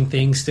annoying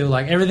things. Still,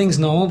 like everything's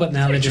normal, but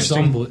now they're just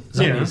zombies.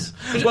 Yeah.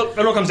 Well,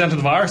 it all comes down to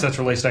the virus that's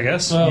released, I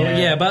guess. Well,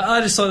 yeah, but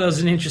I just thought that was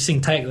an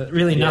interesting take. That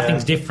really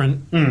nothing's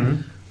different.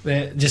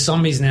 They're just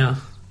zombies now.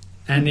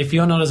 And if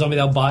you're not a zombie,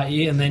 they'll bite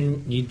you, and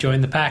then you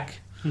join the pack.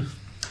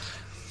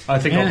 I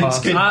think I'll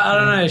pass. I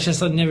don't know. It's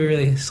just I never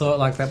really saw it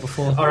like that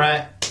before. All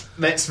right,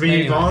 let's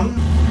move on.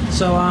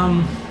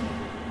 So,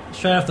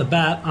 straight off the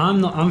bat,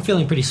 I'm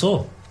feeling pretty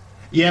sore.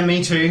 Yeah,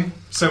 me too.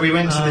 So we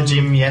went to the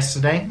gym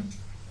yesterday.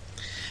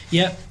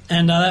 Yep,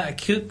 and that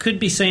could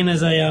be seen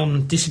as a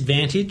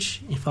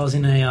disadvantage if I was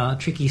in a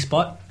tricky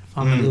spot.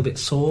 I'm a little bit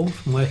sore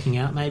from working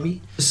out,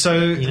 maybe.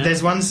 So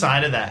there's one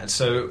side of that.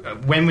 So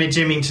when we're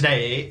gymming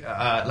today,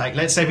 like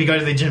let's say we go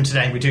to the gym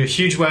today, we do a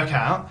huge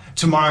workout.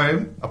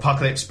 Tomorrow,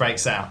 apocalypse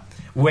breaks out.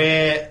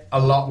 We're a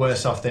lot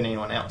worse off than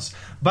anyone else.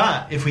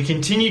 But if we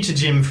continue to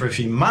gym for a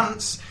few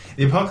months,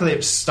 the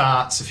apocalypse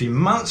starts a few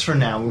months from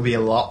now. We'll be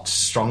a lot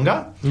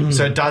stronger.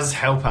 So it does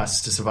help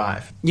us to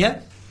survive. Yeah.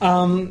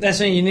 That's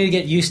when you need to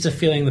get used to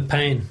feeling the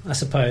pain, I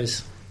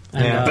suppose.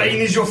 And, pain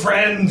is your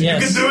friend.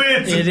 Yes, you can do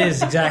it. It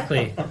is,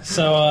 exactly.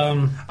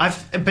 So,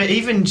 but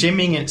even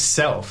gymming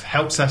itself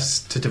helps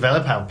us to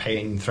develop our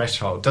pain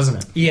threshold, doesn't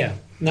it? Yeah.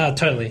 No,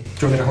 totally. Do you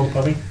want me to hold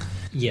puppy?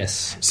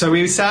 Yes. So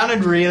we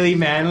sounded really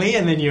manly,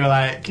 and then you were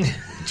like, "Do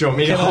you want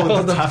me to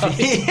hold the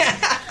puppy?"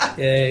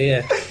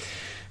 Yeah.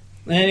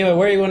 Anyway,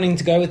 where are you wanting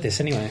to go with this?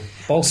 Anyway,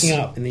 bulking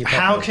up in the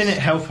apocalypse. How can it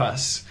help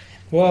us?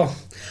 Well,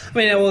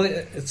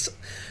 it's.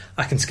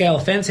 I can scale a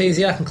fence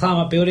easier. I can climb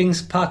up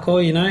buildings,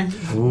 parkour.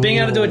 Ooh. Being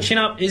able to do a chin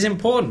up is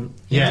important.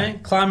 You know?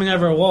 Climbing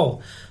over a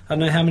wall. I don't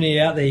know how many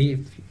are out there.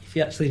 If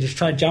you actually just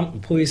try to jump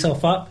and pull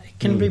yourself up, it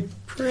can be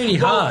pretty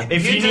hard.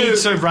 If you need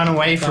to run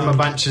away from a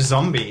bunch of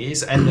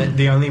zombies, and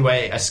the only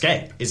way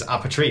escape is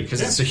up a tree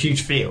because it's a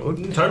huge field.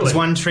 Totally, it's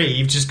one tree.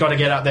 You've just got to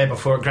get up there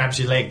before it grabs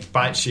your leg,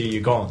 bites you.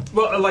 You're gone.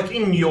 Well, like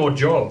in your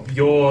job,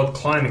 you're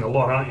climbing a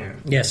lot, aren't you?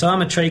 Yeah. So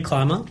I'm a tree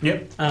climber.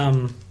 Yep.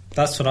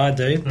 That's what I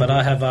do, but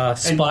I have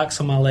spikes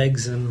on my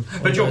legs and.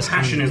 But your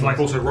passion is like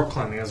also rock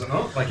climbing, is it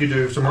not? Like you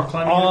do some rock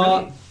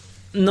climbing.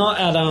 Not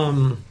at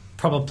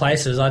proper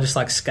places. I just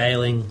like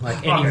scaling,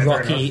 like any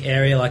rocky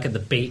area, like at the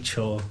beach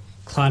or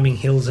climbing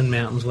hills and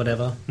mountains,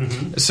 whatever.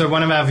 So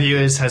one of our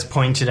viewers has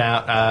pointed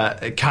out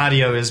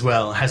cardio as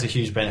well has a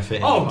huge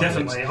benefit. Oh,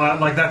 definitely.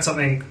 Like that's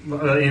something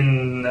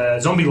in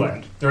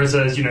Zombieland. There is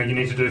you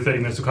need to do 30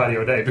 minutes of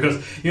cardio a day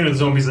because the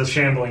zombies are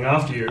shambling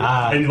after you,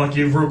 and like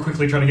you're real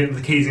quickly trying to get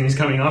into the keys and he's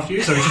coming after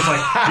you. So it's just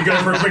like you go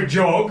for a quick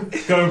jog,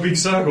 go a big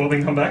circle,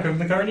 then come back, open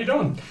the car, and you're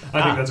done.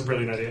 I think that's a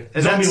brilliant idea.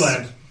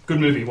 Zombieland, good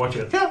movie. Watch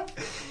it. Yeah.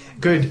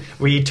 Good.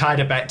 We tied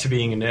it back to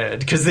being a nerd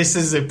because this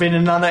has been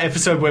another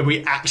episode where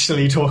we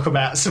actually talk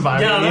about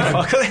surviving the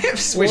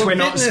apocalypse, which we're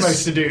not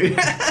supposed to do.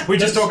 We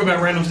just talk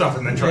about random stuff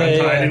and then try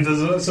and tie it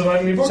into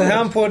surviving the apocalypse. So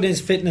how important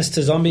is fitness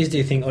to zombies, do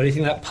you think? Or do you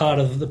think that part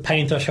of the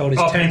pain threshold is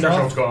turned off? Pain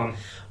threshold's gone.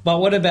 But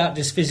what about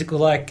just physical,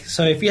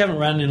 so if you haven't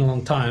run in a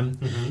long time,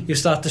 you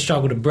start to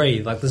struggle to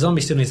breathe. Like, the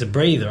zombie still needs to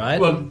breathe, right?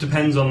 Well, it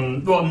depends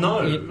on... Well, no.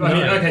 I mean,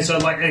 okay, so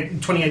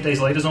 28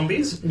 days later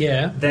zombies,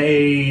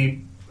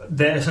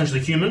 they're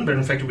essentially human, but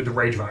infected with the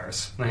rage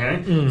virus.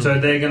 Okay, so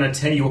they're going to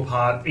tear you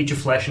apart, eat your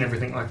flesh, and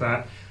everything like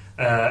that,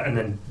 and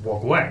then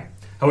walk away.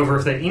 However,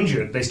 if they're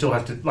injured, they still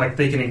have to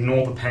they can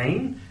ignore the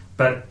pain,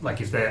 but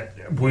if their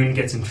wound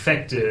gets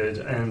infected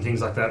and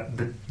things like that,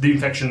 the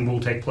infection will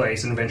take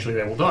place, and eventually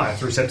they will die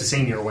through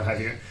septicemia or what have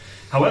you.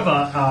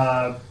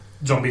 However,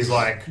 zombies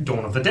like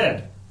Dawn of the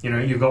Dead.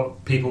 You've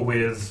got people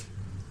with.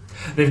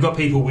 They've got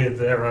people with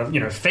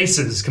their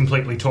faces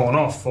completely torn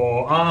off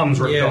or arms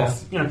ripped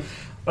off.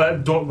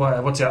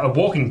 What's that? A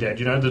Walking Dead.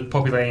 The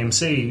popular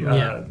AMC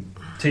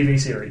TV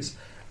series.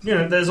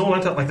 There's all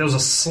that. Like there was a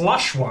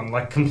slush one,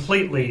 like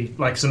completely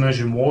like submerged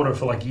in water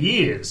for like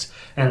years,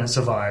 and it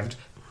survived.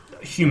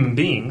 Human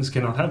beings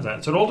cannot have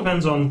that. So it all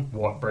depends on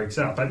what breaks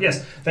out. But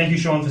yes, thank you,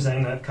 Sean, for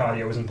saying that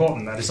cardio is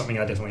important. That is something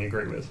I definitely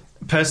agree with.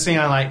 Personally,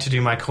 I like to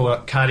do my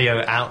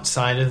cardio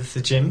outside of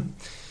the gym.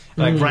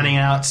 Like running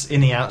out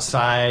in the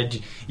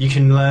outside, you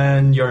can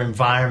learn your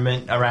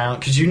environment around,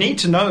 because you need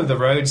to know the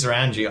roads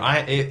around you.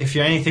 If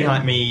you're anything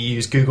like me, you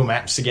use Google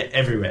Maps to get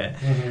everywhere.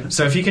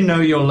 So if you can know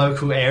your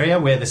local area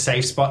where the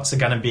safe spots are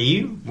going to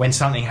be when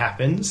something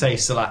happens, say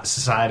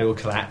societal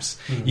collapse,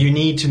 you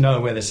need to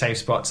know where the safe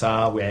spots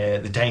are, where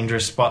the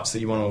dangerous spots that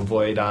you want to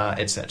avoid are,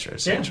 etc.,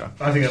 etc.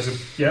 I think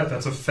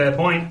that's a fair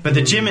point. But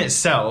the gym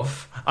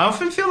itself, I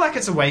often feel like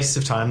it's a waste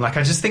of time. Like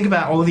I just think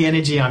about all the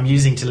energy I'm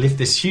using to lift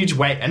this huge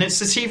weight, and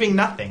it's achieving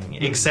nothing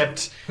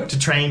except to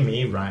train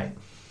me, right?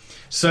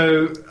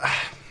 So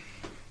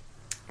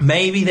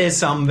maybe there's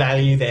some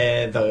value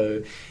there,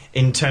 though,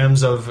 in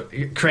terms of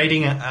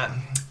creating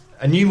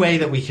a new way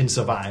that we can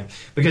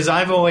survive. Because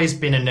I've always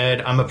been a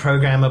nerd. I'm a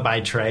programmer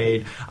by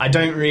trade. I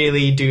don't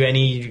really do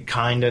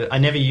I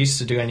never used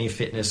to do any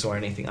fitness or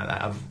anything like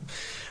that.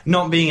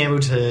 Not being able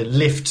to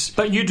lift.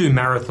 But you do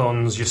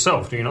marathons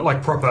yourself, do you not?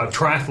 Like proper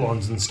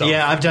triathlons and stuff.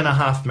 Yeah, I've done a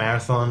half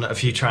marathon, a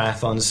few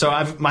triathlons. So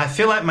I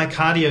feel like my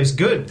cardio's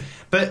good.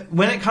 But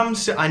when it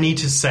comes to I need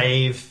to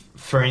save,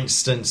 for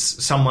instance,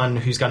 someone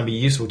who's going to be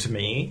useful to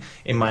me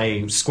in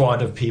my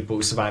squad of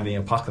people surviving the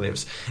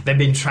apocalypse, they've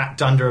been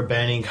trapped under a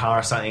burning car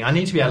or something, I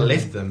need to be able to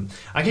lift them.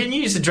 I can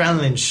use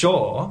adrenaline,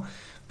 sure,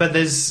 but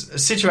there's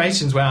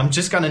situations where I'm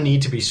just going to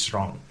need to be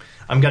strong.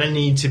 I'm going to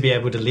need to be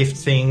able to lift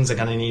things. I'm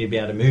going to need to be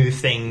able to move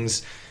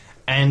things.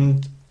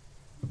 And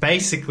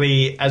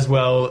basically, as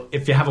well,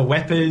 if you have a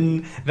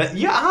weapon, that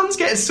your arms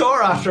get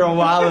sore after a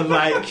while of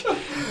like...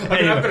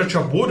 I've got to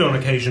chop wood on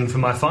occasion for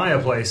my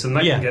fireplace, and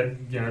that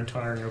can get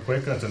tiring real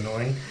quick. That's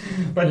annoying.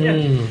 But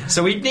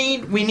So we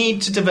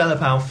need to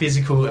develop our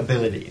physical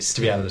abilities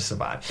to be able to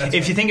survive.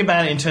 If you think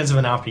about it in terms of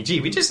an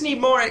RPG, we just need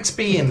more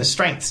XP in the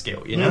strength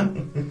skill,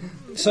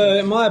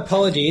 So my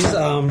apologies.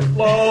 Yeah,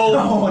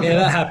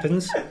 that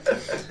happens.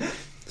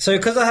 So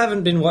because I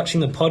haven't been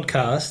watching the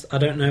podcast, I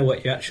don't know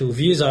what your actual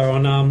views are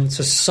on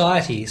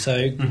society,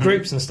 so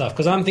groups and stuff.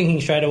 Because I'm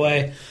thinking straight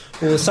away,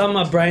 well, some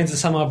are brains and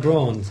some are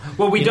brawns.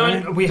 Well, we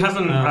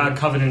haven't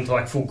covered into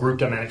like full group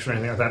dynamics or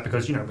anything like that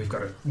because we've got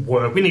to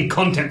work. We need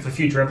content for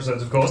future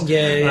episodes, of course.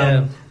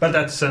 Yeah. But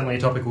that's certainly a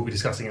topic we'll be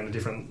discussing on a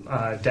different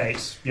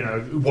date.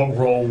 What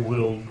role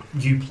will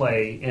you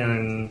play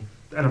in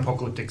an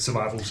apocalyptic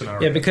survival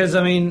scenario? Yeah, because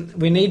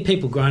we need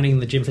people grinding in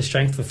the gym for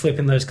strength, for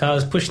flipping those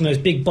cars, pushing those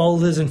big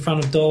boulders in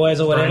front of doorways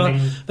or whatever.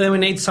 Grinding. But then we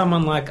need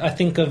someone like, I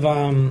think of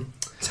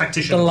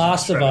tacticians, The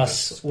Last of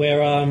Us,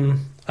 where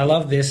I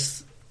love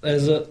this.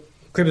 There's a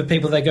group of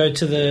people that go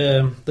to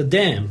the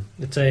dam.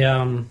 It's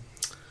a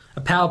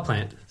power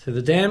plant to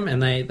the dam,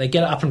 and they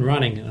get it up and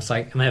running, and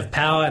and they have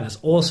power, and it's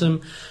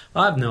awesome.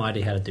 I have no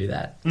idea how to do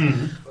that.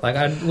 Like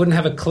I wouldn't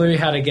have a clue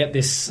how to get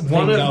this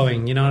thing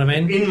going. You know what I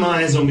mean? In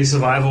my zombie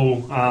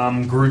survival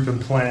group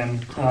and plan,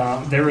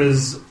 there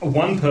is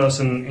one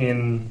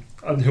person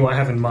who I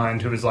have in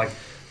mind who is like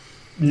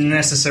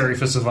necessary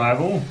for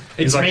survival.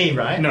 It's me,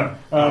 right? No,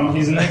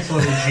 he's an next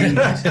level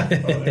genius.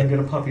 I've got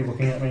a puppy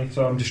looking at me,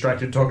 so I'm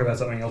distracted to talk about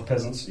something else.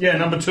 Peasants. Yeah,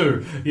 number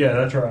 2. Yeah,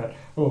 that's right.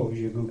 Oh,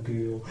 you good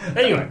girl.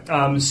 Anyway,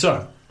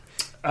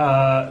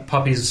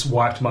 puppies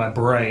wiped my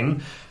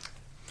brain.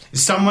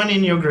 Someone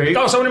in your group?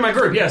 Oh, someone in my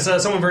group, yes.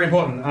 Someone very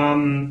important.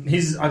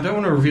 I don't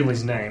want to reveal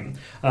his name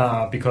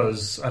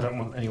because I don't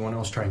want anyone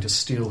else trying to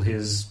steal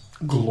his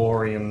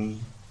glory and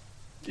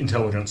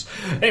intelligence.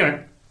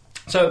 Anyway,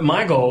 so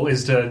my goal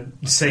is to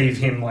save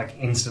him like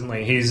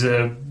instantly. He's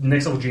a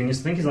next level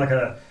genius. I think he's like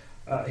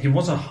he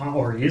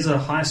is a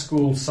high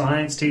school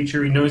science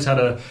teacher. He knows how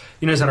to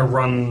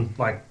run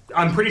like.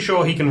 I'm pretty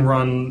sure he can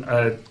run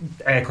an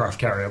aircraft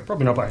carrier.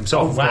 Probably not by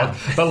himself,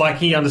 but like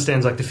he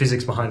understands like the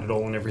physics behind it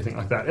all and everything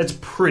like that. It's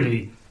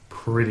pretty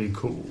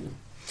cool.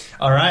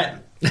 All right,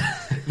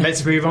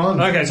 let's move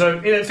on. Okay, so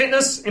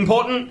fitness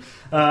important.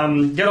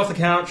 Get off the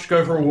couch,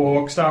 go for a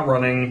walk, start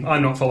running.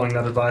 I'm not following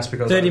that advice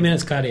because 30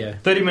 minutes cardio.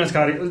 30 minutes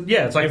cardio.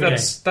 Yeah, it's like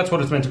that's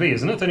what it's meant to be,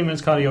 isn't it? 30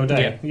 minutes cardio a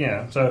day.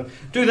 Yeah. So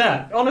do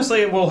that. Honestly,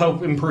 it will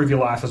help improve your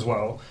life as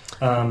well.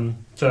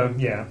 So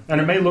yeah,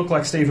 and it may look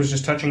like Steve was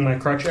just touching my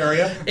crotch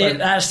area. It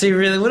actually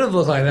really would have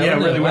looked like that. Yeah,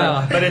 wouldn't really it? would.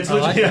 Wow. But it's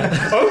literally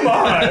oh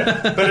my!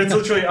 But it's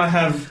literally I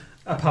have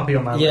a puppy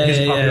on my lap.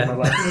 His puppy on my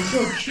lap.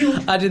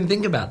 I didn't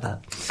think about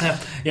that.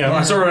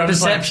 I saw it.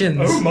 Perceptions.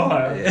 Like, oh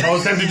my! I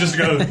was tempted just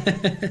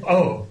to go.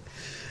 Oh.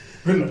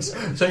 Goodness.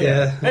 So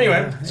yeah.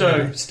 Anyway,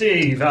 so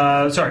Steve,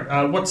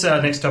 what's our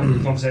next topic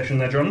of conversation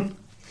there, John?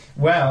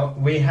 Well,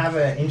 we have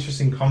an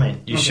interesting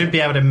comment. You should be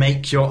able to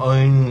make your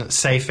own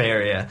safe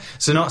area.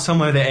 So not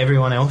somewhere that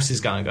everyone else is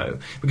going to go.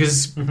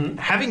 Because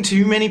having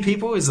too many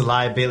people is a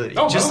liability.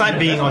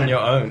 Being on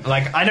your own.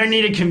 Like, I don't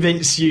need to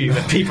convince you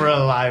that people are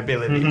a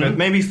liability. But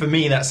maybe for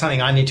me, that's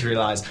something I need to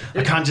realise.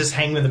 I can't just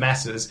hang with the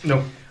masses.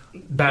 No.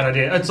 Bad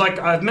idea. It's like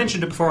I've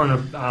mentioned it before on a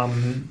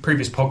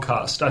previous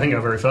podcast, I think our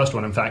very first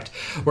one, in fact,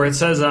 where it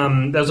says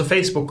there was a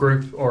Facebook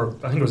group, or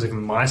I think it was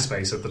even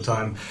MySpace at the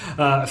time,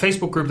 a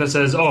Facebook group that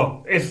says,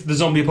 if the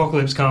zombie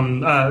apocalypse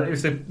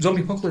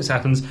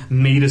happens,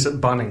 meet us at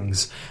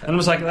Bunnings. And it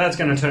was like, that's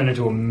going to turn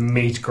into a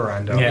meat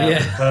grinder.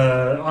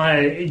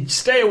 I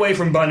stay away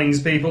from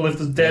Bunnings, people. If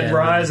the dead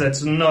rise,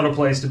 that's not a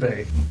place to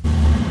be.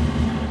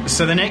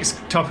 So the next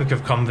topic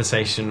of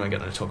conversation we're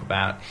going to talk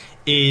about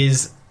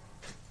is...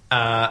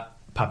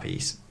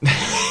 puppies.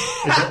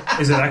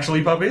 Is it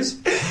actually puppies?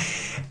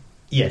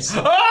 Yes.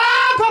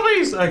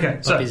 Puppies! Okay,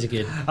 so... Puppies are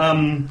good.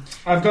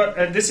 I've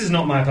got... this is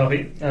not my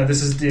puppy.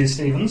 This is dear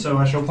Stephen, so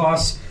I shall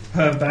pass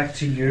her back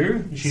to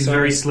you. She's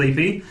very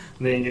sleepy.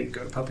 There you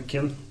go, puppy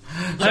Kim.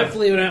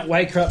 Hopefully we don't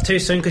wake her up too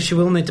soon, because she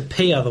will need to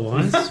pee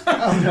otherwise.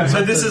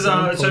 So this is...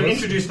 so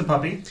introduce the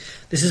puppy.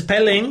 This is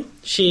Pei-Ling.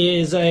 She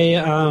is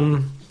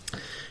a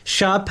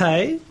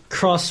Shar-Pei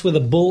cross with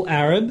a Bull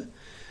Arab.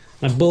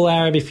 A Bull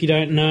Arab, if you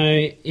don't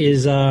know,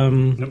 is a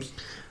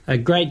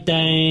Great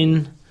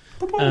Dane,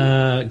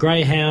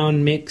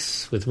 Greyhound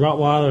mix with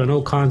Rottweiler and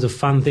all kinds of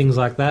fun things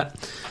like that.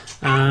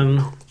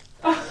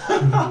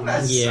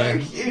 That's so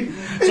cute.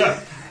 So,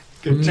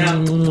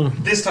 now,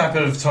 this type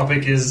of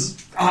topic is...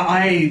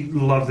 I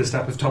love this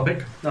type of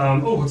topic.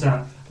 What's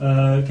that?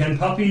 Can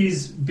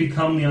puppies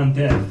become the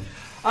undead?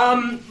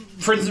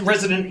 For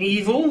Resident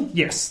Evil,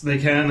 yes, they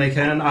can.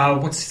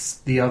 What's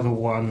the other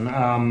one?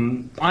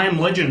 I Am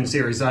Legend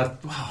series.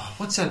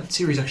 What's that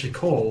series actually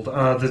called?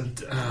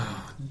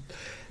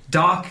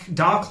 Dark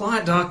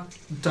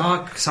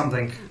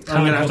something.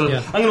 I'm gonna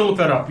look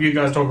that up. You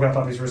guys talk about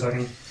puppies for a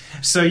second.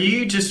 So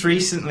you just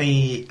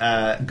recently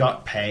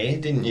got Pei,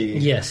 didn't you?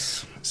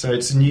 Yes. So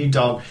it's a new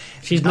dog.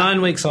 She's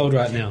 9 weeks old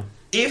right now.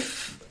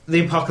 If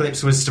the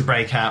apocalypse was to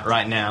break out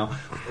right now,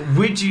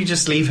 would you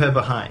just leave her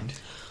behind?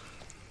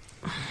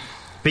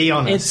 Be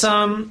honest.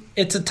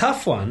 It's a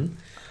tough one.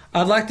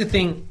 I'd like to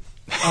think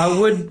I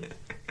would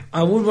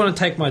want to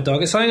take my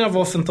dog. It's something I've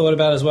often thought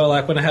about as well.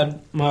 Like when I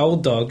had my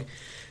old dog,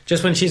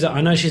 just when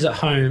I know she's at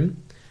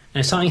home,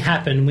 and if something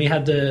happened, we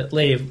had to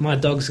leave. My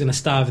dog's going to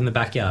starve in the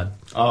backyard.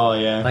 Oh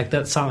yeah, like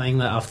that's something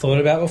that I've thought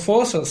about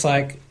before. So it's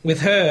like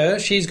with her,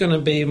 she's going to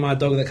be my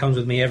dog that comes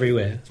with me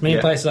everywhere. There's many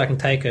places I can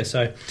take her.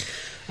 So.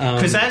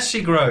 Because as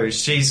she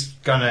grows, she's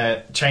going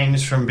to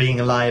change from being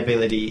a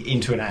liability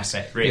into an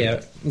asset, really.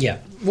 Yeah.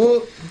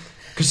 Well...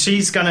 Because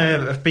she's going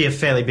to be a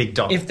fairly big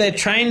dog. If they're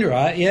trained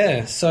right,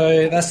 yeah.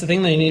 So that's the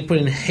thing, they need to put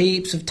in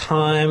heaps of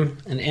time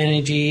and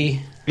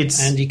energy,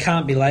 and you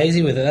can't be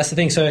lazy with it. That's the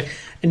thing. So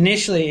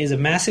initially it is a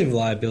massive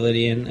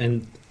liability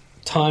and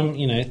time,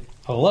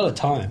 a lot of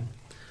time.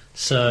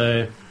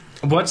 So...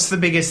 What's the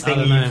biggest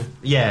thing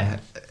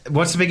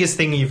What's the biggest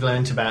thing you've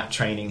learned about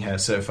training her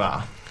so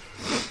far?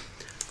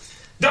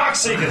 Dark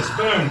Seekers,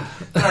 boom.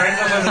 All right,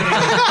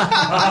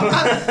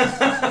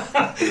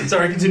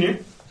 sorry,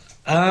 continue.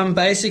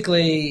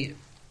 Basically,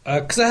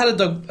 because I had a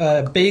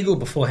dog, Beagle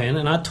beforehand,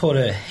 and I taught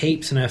her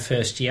heaps in her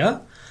first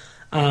year.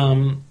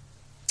 But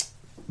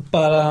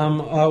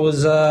I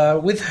was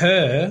with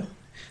her,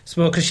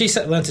 because she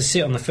learned to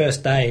sit on the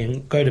first day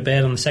and go to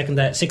bed on the second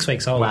day at 6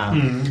 weeks old. Wow.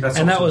 And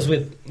awesome. That was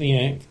with,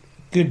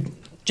 good,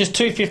 just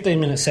 2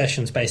 15-minute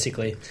sessions,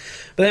 basically.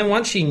 But then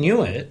once she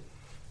knew it,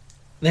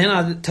 then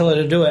I tell her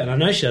to do it, and I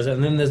know she does it,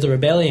 and then there's the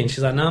rebellion. She's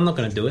like, no, I'm not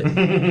going to do it.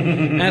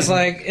 And it's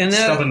like... and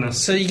then,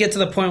 stubbornness. So you get to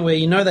the point where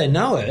they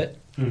know it,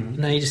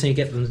 now you just need to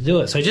get them to do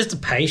it. So just the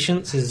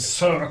patience is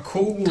so a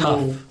cool...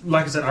 tough.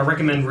 Like I said, I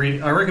recommend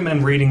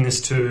reading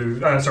this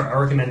to... I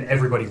recommend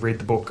everybody read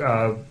the book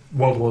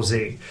World War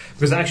Z,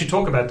 because they actually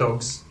talk about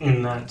dogs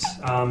in that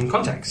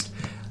context.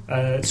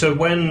 So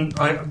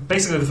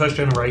basically the first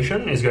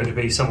generation is going to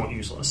be somewhat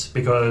useless,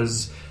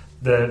 because...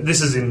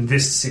 This is in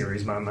this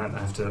series, I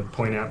have to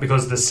point out,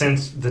 because the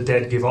scent the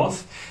dead give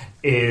off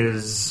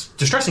is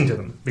distressing to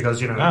them, because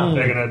they're going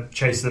to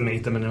chase them,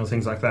 eat them, and all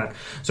things like that.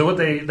 So what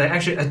they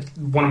actually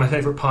one of my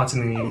favorite parts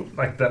in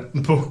the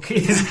book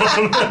is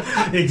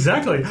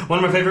exactly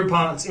one of my favorite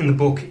parts in the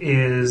book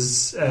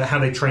is how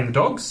they train the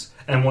dogs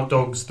and what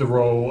role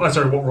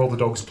the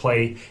dogs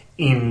play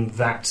in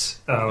that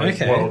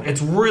world.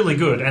 It's really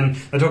good, and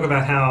they talk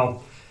about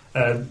how.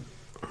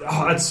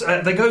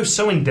 They go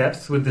so in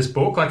depth with this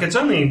book. It's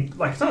only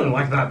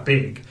that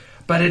big,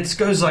 but it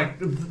goes I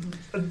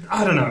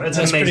don't know. It's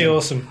That's amazing. pretty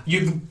awesome.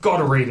 You've got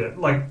to read it.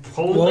 Please.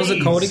 What was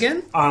it called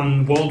again?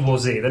 World War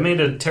Z. They made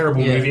a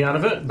terrible movie out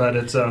of it, but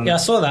it's I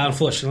saw that,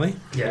 unfortunately.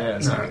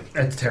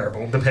 it's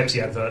terrible. The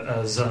Pepsi advert,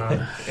 as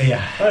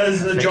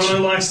as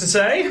Jono likes to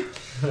say.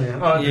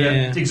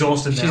 Yeah.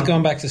 Exhausted now. She's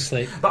gone back to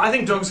sleep. But I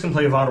think dogs can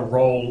play a vital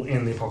role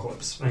in the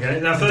apocalypse. Okay,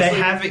 now, firstly, They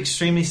have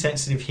extremely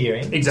sensitive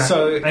hearing. exactly,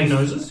 So and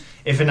noses.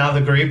 if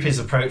another group is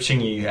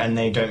approaching you and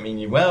they don't mean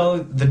you well,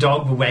 the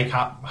dog will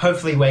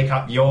hopefully wake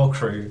up your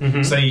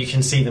crew so you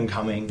can see them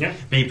coming, Yeah.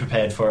 be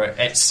prepared for it,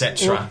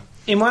 etc. Well,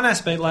 in one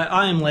aspect, like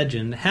I Am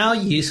Legend, how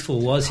useful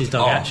was his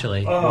dog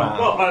actually?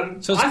 Wow. Well,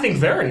 So it's- I think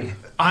very.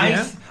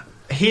 Yeah.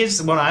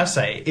 Here's what I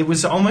say: it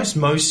was almost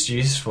most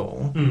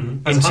useful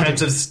in As hunting.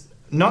 terms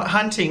of not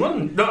hunting, Well, no,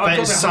 I'm talking but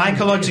about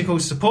psychological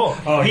support.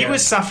 Oh, He yeah.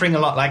 was suffering a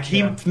lot. Like he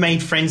Yeah.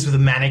 made friends with a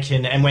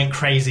mannequin and went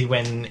crazy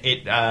when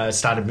it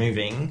started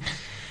moving.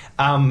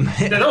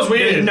 that was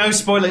weird. No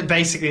spoiler.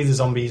 Basically, the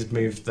zombies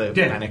moved the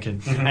Yeah.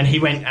 mannequin, and he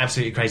went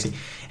absolutely crazy.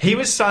 He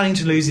was starting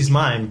to lose his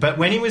mind, but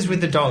when he was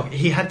with the dog,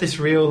 he had this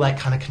real like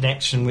kind of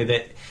connection with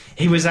it.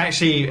 He was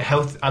actually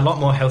a lot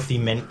more healthy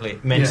mentally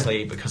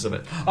because of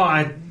it. Oh,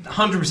 I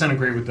 100%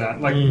 agree with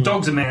that. Like,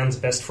 dogs are man's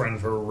best friend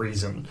for a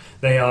reason.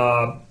 They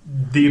are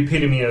the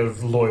epitome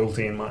of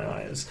loyalty in my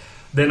eyes.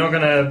 They're not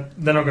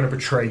gonna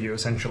betray you,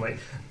 essentially.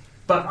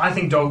 But I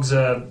think dogs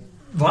are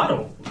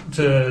vital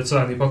to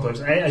surviving the apocalypse.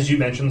 As you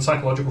mentioned, the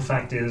psychological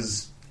fact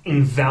is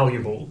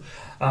invaluable.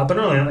 But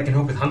not only that, they can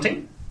help with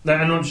hunting.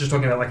 I'm not just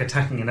talking about like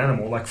attacking an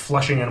animal, like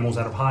flushing animals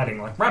out of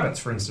hiding, like rabbits,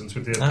 for instance,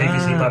 with the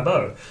PVC by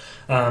bow.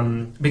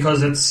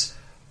 Because it's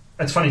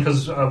funny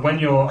because when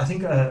you're, I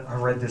think I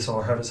read this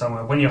or heard it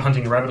somewhere, when you're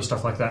hunting a rabbit or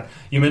stuff like that,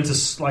 you're meant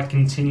to like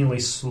continually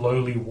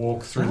slowly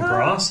walk through the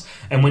grass,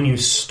 and when you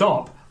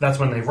stop, that's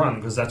when they run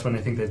because that's when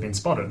they think they've been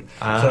spotted.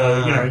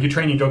 So you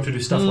train your dog to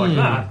do stuff like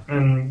that,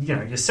 and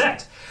you're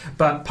set.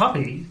 But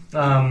puppy,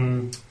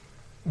 when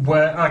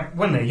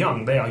they're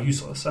young, they are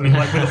useless. I mean,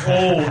 like with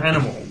all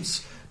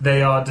animals.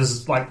 They are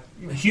just like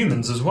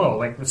humans as well,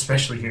 like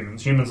especially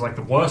humans. Humans are like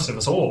the worst of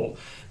us all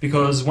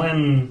because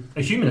when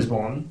a human is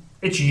born,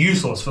 it's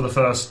useless for the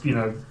first,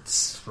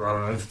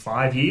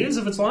 5 years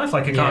of its life.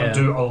 Like it can't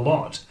do a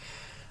lot.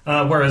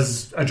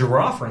 Whereas a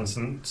giraffe, for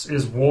instance,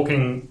 is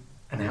walking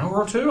an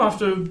hour or two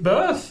after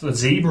birth. A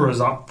zebra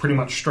is up pretty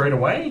much straight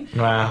away.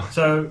 Wow.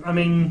 So I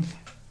mean,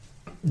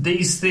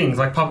 these things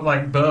like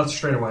birth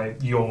straight away,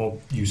 you're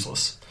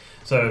useless.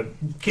 So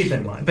keep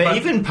that in mind. But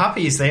even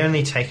puppies, they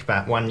only take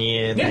about 1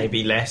 year,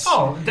 maybe less,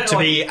 to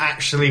be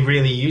actually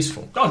really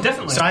useful. Oh,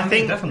 definitely. So I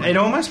think it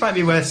almost might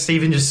be worth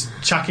Stephen just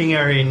chucking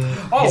her in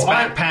his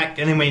backpack,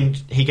 and then when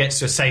he gets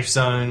to a safe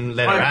zone,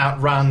 let her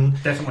out, run,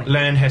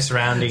 learn her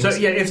surroundings. So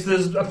yeah, if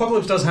the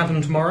apocalypse does happen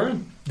tomorrow,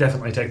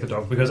 definitely take the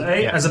dog because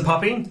as a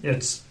puppy,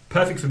 it's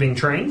perfect for being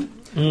trained.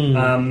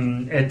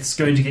 It's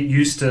going to get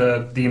used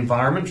to the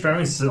environment straight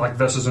away. It's like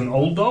versus an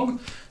old dog.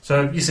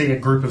 So you see a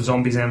group of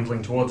zombies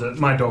ambling towards it.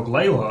 My dog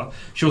Layla,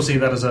 she'll see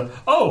that as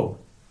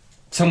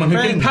someone who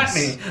can pat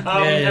me,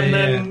 and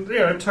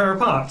then tear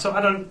apart. So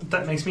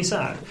that makes me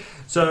sad.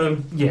 So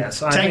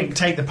yes, I think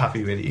take the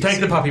puppy with you.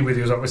 Take the puppy with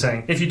you is what we're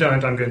saying. If you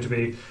don't, I'm going to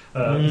be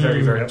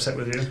very, very upset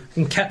with you.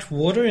 And catch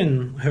water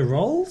in her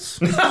rolls.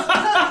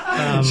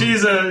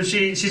 She's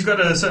got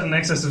a certain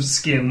excess of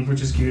skin,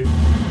 which is cute.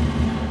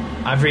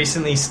 I've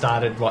recently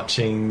started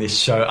watching this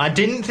show. I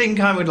didn't think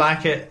I would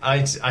like it.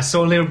 I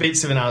saw little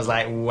bits of it and I was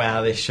like,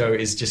 wow, this show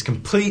is just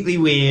completely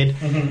weird.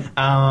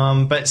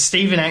 But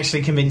Stephen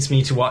actually convinced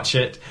me to watch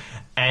it,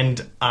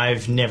 and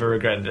I've never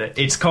regretted it.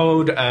 It's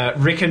called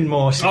Rick and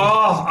Morty.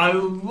 Oh, I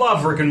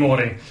love Rick and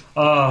Morty.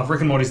 Rick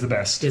and Morty's the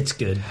best. It's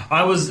good.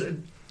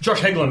 Josh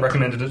Hegland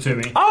recommended it to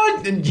me.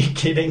 Oh, you're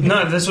kidding?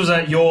 No, this was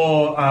at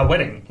your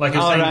wedding. Like,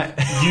 right.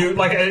 You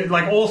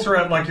like all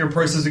throughout like your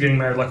process of getting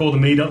married, like all the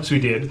meetups we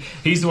did.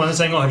 He's the one that's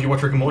saying, "Oh, have you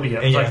watched Rick and Morty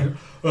yet?" Yeah.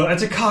 Like,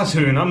 it's a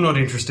cartoon. I'm not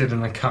interested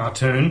in a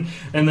cartoon.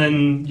 And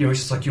then he's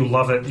just like, "You'll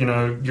love it."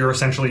 You're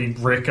essentially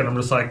Rick, and I'm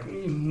just like,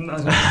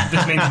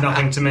 this means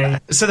nothing to me.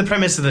 So the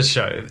premise of the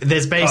show,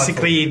 there's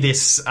basically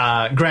this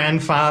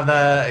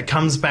grandfather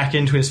comes back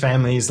into his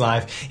family's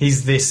life.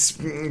 He's this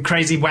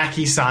crazy,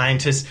 wacky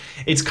scientist.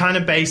 It's kind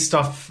of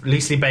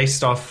loosely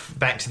based off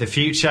Back to the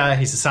Future.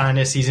 He's a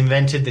scientist. He's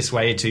invented this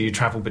way to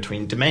travel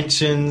between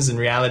dimensions and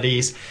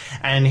realities.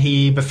 And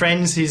he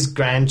befriends his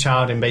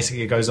grandchild and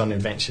basically goes on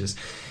adventures.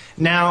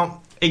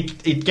 Now,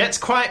 it gets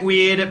quite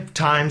weird at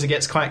times. It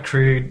gets quite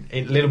crude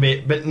a little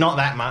bit, but not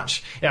that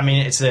much. I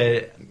mean, it's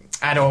a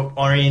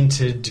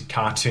adult-oriented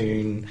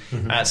cartoon,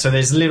 so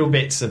there's little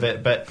bits of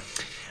it. But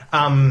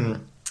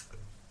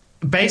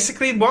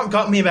basically, what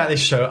got me about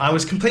this show, I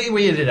was completely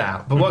weirded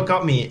out, but what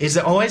got me is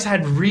it always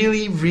had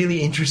really,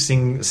 really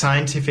interesting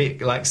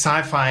scientific, like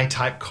sci-fi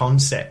type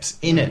concepts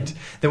in it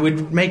that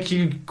would make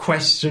you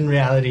question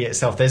reality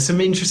itself. There's some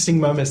interesting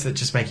moments that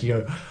just make you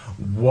go,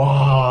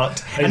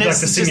 what? And it's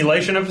like the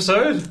simulation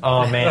episode?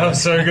 Oh, man. Oh,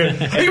 so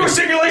good. Are you a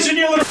simulation,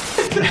 you little...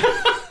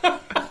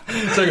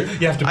 So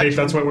you have to beep,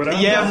 that's what we're doing.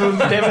 Yeah, we've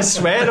never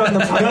sweared on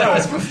the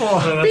podcast before.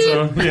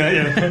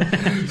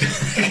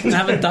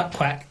 Have a duck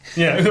quack.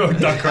 Yeah,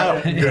 duck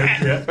quack. Good,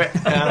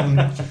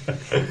 yeah.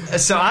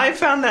 So I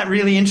found that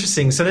really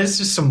interesting. So there's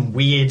just some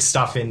weird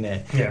stuff in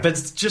there. Yeah. But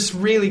it's just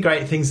really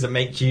great things that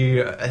make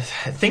you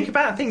think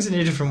about things in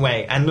a different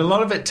way. And a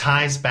lot of it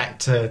ties back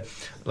to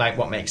like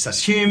what makes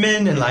us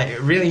human, and like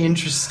really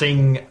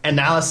interesting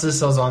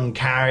analysis on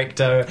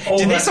character.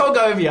 Did this all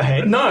go over your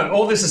head? No,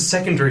 all this is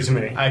secondary to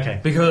me. Okay.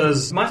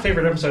 Because my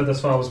favourite episode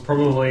thus far was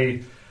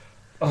probably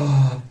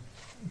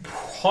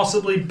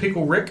possibly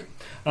Pickle Rick.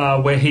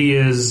 Where he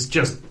is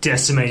just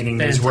decimating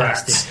these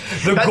rats.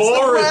 That's the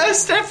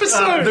worst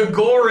episode. The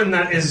gore in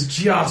that is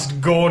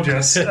just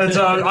gorgeous. And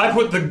so I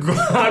put the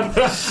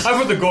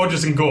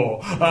gorgeous in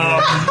gore.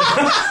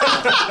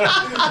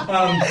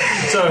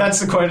 So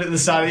that's the quote at the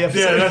start of the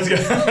episode. Yeah, that's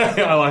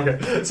good. I like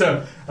it.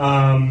 So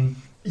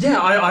yeah,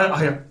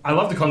 I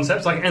love the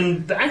concepts. Like,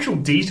 and the actual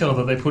detail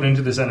that they put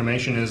into this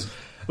animation is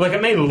like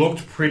it may have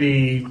looked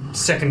pretty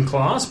second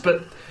class,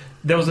 but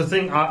there was a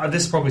thing.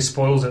 This probably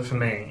spoils it for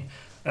me.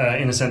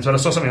 In a sense, but I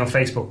saw something on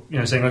Facebook,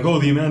 saying like, "Oh,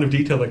 the amount of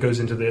detail that goes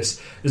into this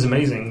is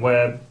amazing."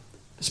 Where,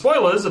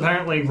 spoilers,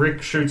 apparently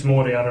Rick shoots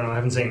Morty. I don't know, I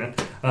haven't seen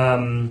it.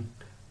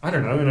 I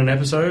don't know, in an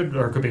episode,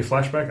 or it could be a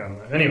flashback. I don't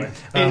know.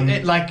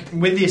 Anyway, like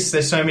with this,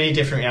 there's so many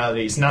different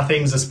realities.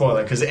 Nothing's a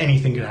spoiler because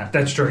anything could happen.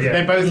 That's true. Yeah,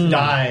 they both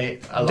die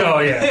a lot. Oh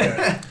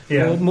yeah.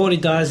 Well, Morty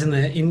dies in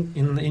the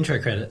intro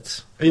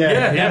credits.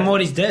 Yeah.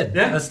 Morty's dead.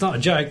 Yeah. That's not a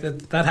joke.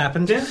 That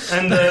happened. Yeah,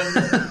 and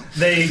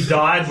they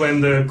died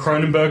when the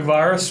Cronenberg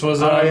virus was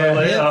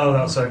released. Oh,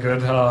 that was so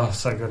good. Oh,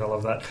 so good. I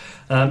love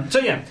that. So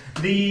yeah,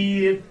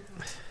 the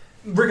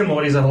Rick and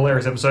Morty is a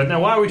hilarious episode.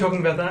 Now, why are we talking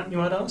about that? You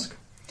might ask.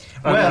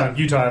 Well, no,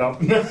 you tie it up.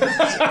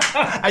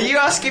 Are you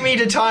asking me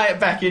to tie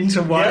it back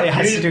into what it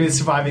has to do with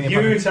surviving the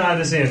apocalypse? You tie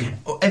this in.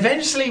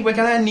 Eventually, we're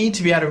going to need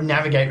to be able to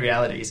navigate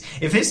realities.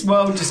 If this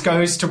world just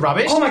goes to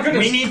rubbish, oh my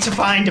goodness, we need to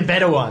find a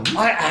better one.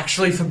 I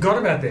actually forgot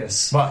about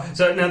this. What?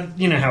 So now,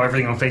 you know how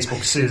everything on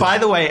Facebook says... By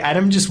the way,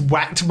 Adam just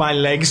whacked my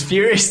legs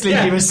furiously.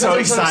 He was so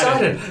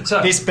excited.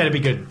 So, this better be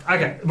good.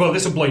 Okay, well,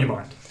 this will blow your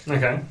mind.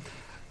 Okay.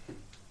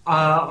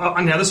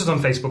 Now, this was on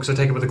Facebook, so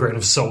take it with a grain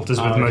of salt, as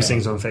with most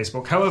things on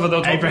Facebook. However,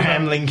 they'll talk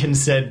Abraham Lincoln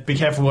said, be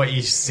careful what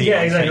you see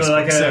on exactly.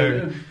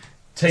 Facebook. Like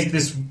take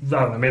this,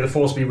 I don't know, may the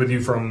force be with you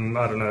from,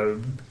 I don't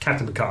know,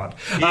 Captain Picard.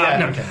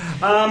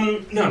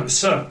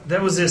 So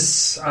there was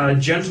this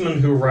gentleman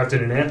who arrived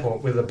at an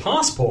airport with a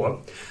passport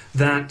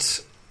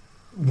that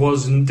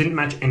didn't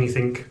match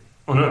anything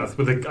on Earth.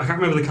 I can't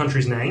remember the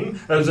country's name.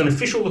 It was an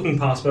official-looking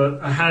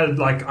passport. It had,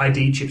 like,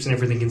 ID chips and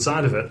everything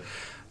inside of it.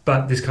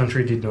 But this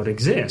country did not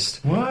exist.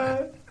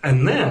 What?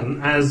 And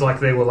then, as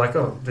they were like,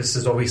 oh, this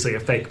is obviously a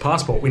fake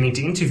passport, we need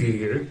to interview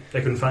you,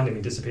 they couldn't find him,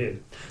 he disappeared.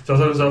 So I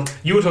thought to myself,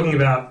 you were talking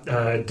about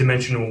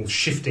dimensional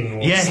shifting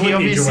or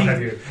slippage or what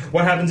have you.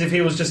 What happens if he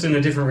was just in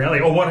a different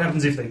reality? Or what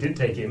happens if they did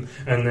take him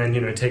and then,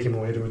 take him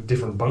away to a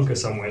different bunker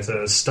somewhere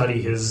to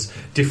study his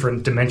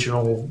different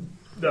dimensional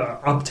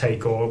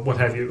uptake or what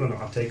have you?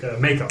 Not uptake,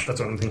 makeup, that's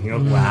what I'm thinking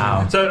of.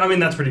 Wow. So, I mean,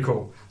 that's pretty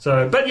cool.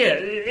 So, but yeah,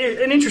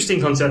 an interesting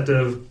concept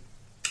of...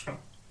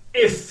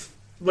 If,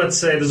 let's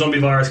say, the zombie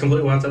virus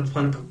completely wipes out the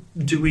planet,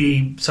 do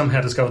we somehow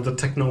discover the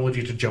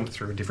technology to jump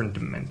through a different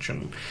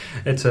dimension?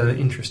 It's an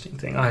interesting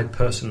thing. I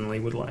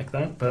personally would like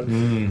that, but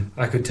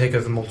I could take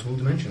over multiple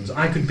dimensions.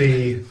 I could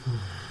be...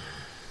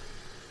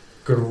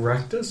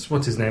 Galactus?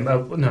 What's his name?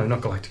 No,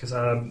 not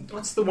Galactus.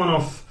 What's the one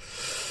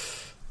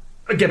off...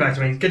 Get back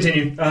to me.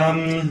 Continue.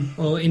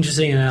 Well,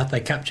 interesting enough, they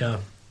capture...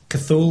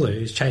 Cthulhu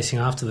who's chasing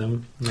after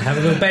them, and they have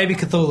a little baby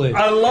Cthulhu.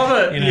 I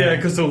love it!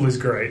 Yeah, Cthulhu's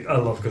great. I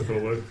love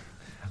Cthulhu.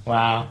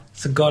 Wow.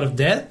 It's a god of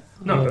death?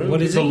 No,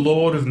 what is it's a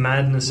Lord of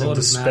Madness and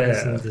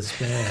Despair.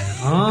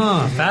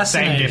 Oh,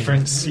 fascinating. Same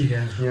difference.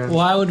 Yeah.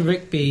 Why would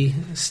Rick be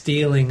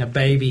stealing a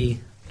baby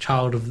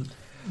child of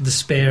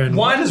despair? And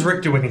why does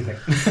Rick do anything?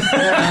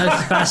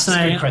 That's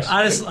fascinating.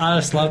 I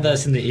just love that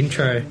it's in the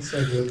intro.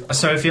 So good.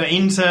 So if you're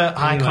into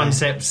high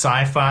concept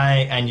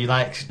sci-fi and you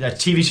like a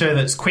TV show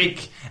that's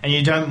quick and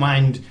you don't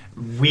mind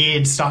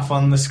weird stuff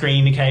on the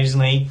screen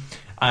occasionally,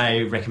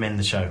 I recommend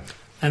the show.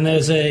 And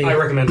there's I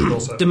recommend it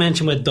also.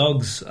 Dimension where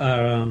dogs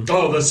are...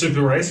 the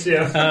super race,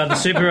 yeah. The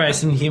super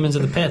race and humans are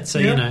the pets,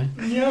 so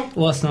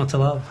what's not to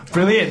love?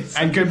 Brilliant.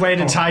 And good way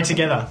to tie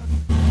together.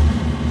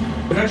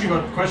 We've actually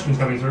got questions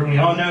coming through.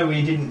 No,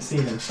 we didn't see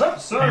them.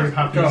 Sorry.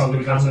 Become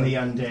the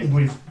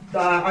undead.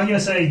 I'm going to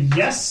say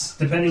yes,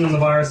 depending on the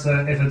virus,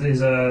 if it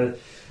is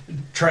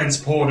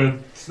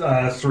transported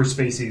through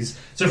species.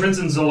 So, for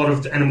instance, a lot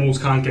of animals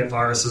can't get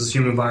viruses,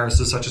 human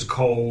viruses such as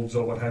colds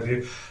or what have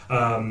you.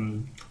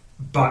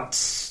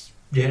 But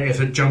yeah,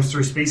 if it jumps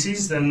through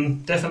species,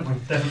 then definitely.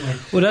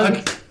 Well,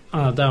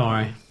 don't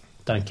worry,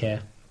 don't care.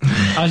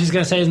 I was just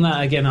going to say, isn't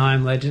that again I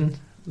Am Legend?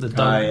 The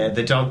dog.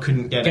 The dog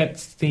couldn't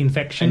gets the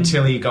infection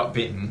until he got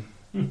bitten.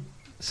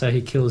 So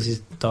he kills his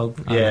dog.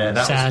 That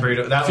was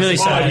brutal. That was really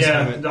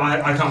sad.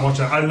 I can't watch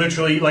that. I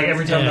literally,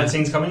 every time that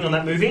scene's coming on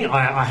that movie,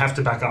 I have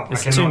to back up.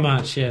 It's too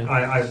much,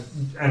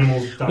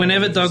 animals die.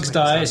 Whenever dogs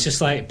die, it's just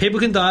like, people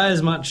can die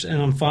as much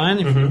and I'm fine.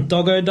 If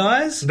Doggo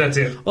dies... That's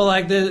it. Or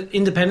like the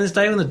Independence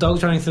Day when the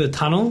dog's running through the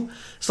tunnel,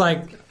 it's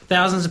like...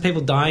 thousands of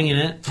people dying in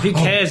it. Who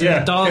cares? yeah.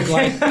 The dog,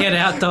 like, get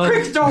out, dog.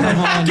 Quick, dog, Come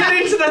on. get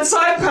into that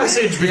side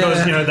passage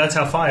because that's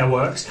how fire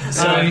works.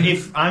 So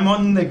if I'm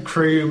on the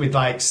crew with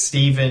like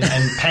Stephen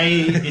and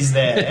Pei is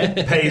there,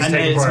 Pei's and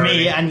taking it's priority.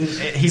 me, and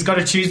he's got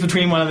to choose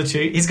between one of the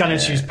two, he's going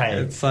to choose Pei.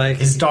 It's like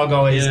His dog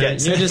always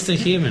gets You're it. just a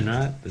human,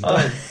 right? The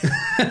dog.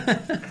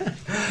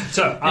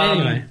 So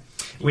Anyway,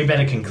 We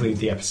better conclude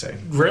the episode.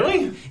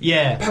 really,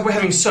 Yeah. we're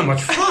having so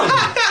much fun.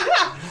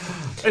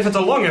 If it's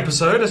a long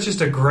episode, it's just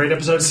a great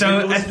episode.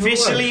 So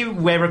officially,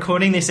 we're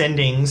recording this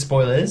ending.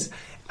 Spoilers.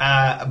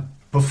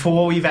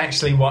 Before we've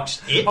actually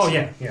watched it. Oh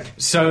yeah.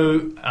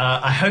 So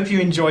I hope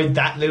you enjoyed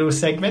that little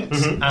segment.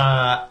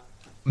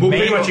 We'll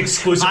pretty much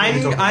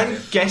exclusively talk about I'm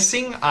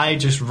guessing I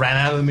just ran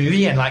out of the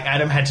movie and like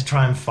Adam had to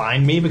try and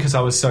find me because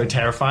I was so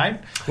terrified.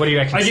 What do you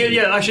reckon?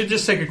 Steve? I should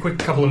just take a quick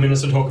couple of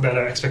minutes to talk about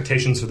our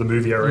expectations for the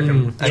movie, I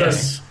reckon.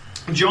 yes.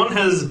 John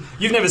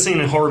you've never seen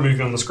a horror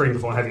movie on the screen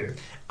before, have you?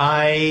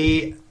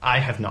 I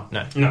have not,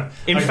 no. No.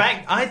 In Okay.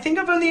 fact, I think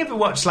I've only ever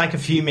watched like a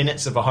few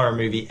minutes of a horror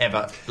movie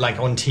ever, like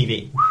on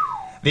TV.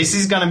 This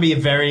is going to be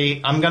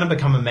I'm going to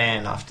become a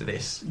man after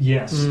this.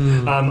 Yes.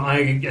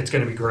 It's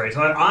going to be great.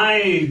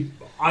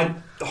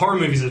 Horror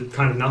movies are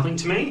kind of nothing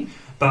to me,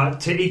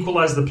 but to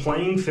equalise the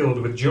playing field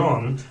with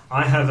John,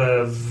 I have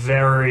a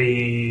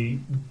very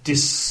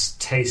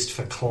distaste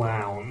for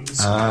clowns.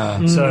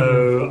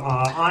 So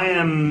I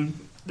am,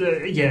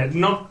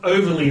 not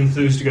overly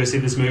enthused to go see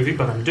this movie,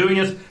 but I'm doing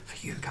it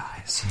for you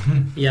guys.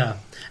 Yeah.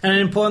 And an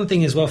important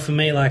thing as well for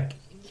me, like,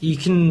 you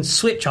can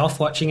switch off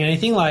watching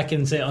anything, like,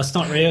 and say, oh, it's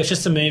not real, it's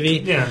just a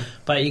movie. Yeah.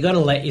 But you got to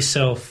let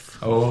yourself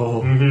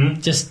Oh.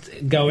 just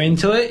go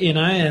into it,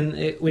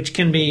 and which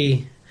can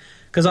be...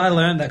 Because I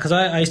learned that, because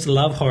I used to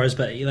love horrors,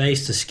 but they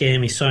used to scare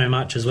me so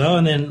much as well,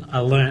 and then I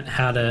learnt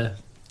how to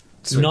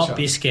not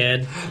be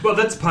scared. Well,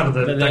 that's part of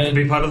that could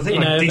be part of the thing,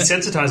 like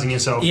desensitizing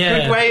yourself. Yeah.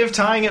 Good way of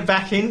tying it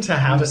back into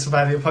how to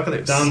survive the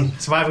apocalypse. Done.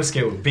 Survival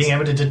skill. Being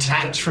able to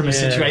detach from a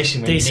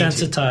situation when you need to.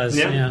 Desensitize.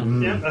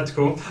 Yeah, that's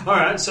cool. All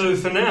right, so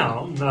for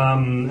now,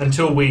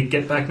 until we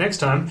get back next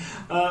time,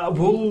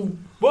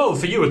 well,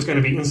 for you it's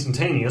going to be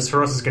instantaneous.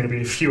 For us, it's going to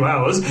be a few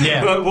hours.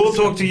 Yeah. But we'll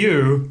talk to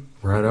you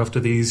right after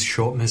these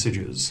short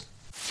messages.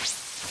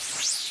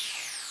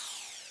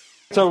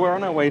 So we're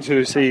on our way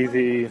to see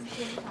the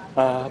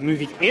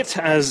movie It,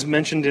 as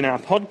mentioned in our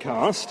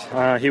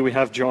podcast. Here we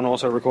have John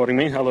also recording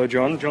me. Hello,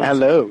 John.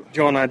 Hello.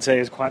 John, I'd say,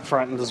 is quite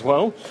frightened as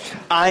well.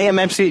 I am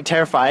absolutely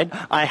terrified.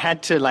 I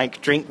had to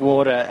drink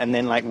water and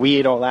then wee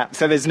it all out,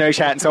 so there's no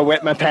chance I'll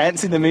wet my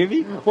pants in the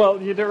movie. Well,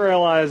 you do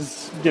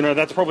realise,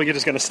 that's probably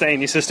just going to stay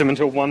in your system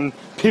until one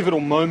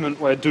pivotal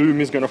moment where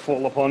doom is going to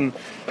fall upon,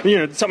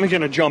 something's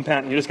going to jump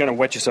out and you're just going to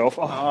wet yourself.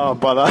 Oh,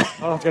 bother.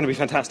 Oh, it's going to be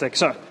fantastic.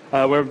 So,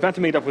 we're about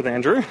to meet up with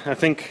Andrew. I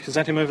think, is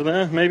that him over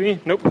there,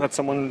 maybe? Nope, that's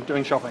someone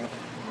doing shopping.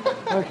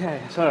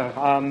 Okay,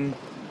 so,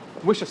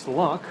 wish us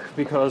luck,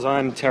 because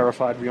I'm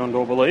terrified beyond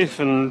all belief,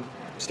 and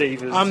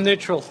Steve is... I'm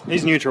neutral.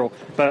 He's neutral,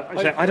 but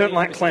I don't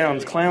like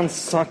clowns. Clowns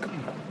suck.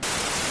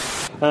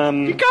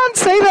 You can't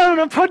say that on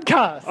a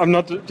podcast. I'm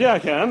not... Yeah, I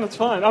can. That's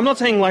fine. I'm not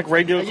saying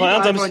regular you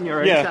clowns. live I'm on your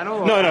own yeah. channel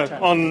or No, our no.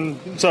 channel?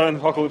 On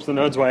Apocalypse the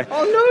Nerd's Way.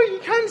 Oh no, you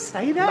can't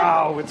say that.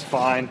 Oh, it's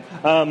fine.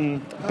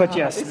 But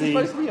yes, It's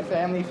supposed to be a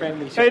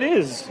family-friendly show. It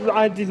is.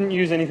 I didn't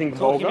use anything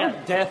vulgar.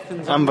 Death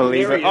and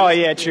Unbelievable. Oh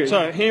yeah, true.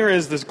 So here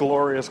is this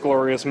glorious,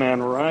 glorious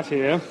man right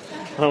here.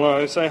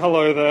 Hello. Say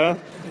hello there.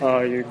 Oh,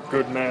 you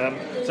good man.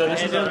 So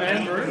this is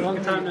Andrew.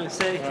 Long time no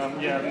see.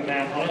 Yeah,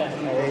 man.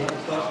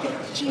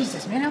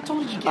 Jesus, man, how tall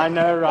did you get? I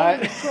know,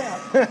 right?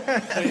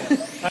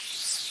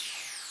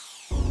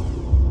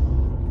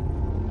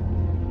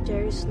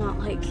 Jerry's not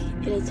like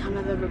any time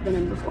I've ever been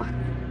in before.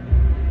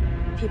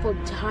 People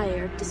die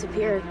or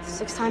disappear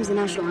 6 times the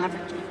national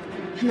average.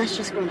 And that's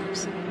just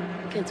grown-ups.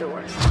 Kids are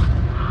worse.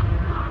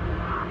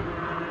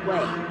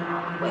 Way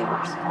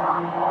worse.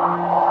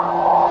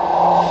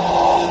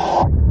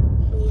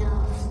 We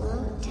all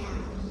float down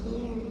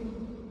here.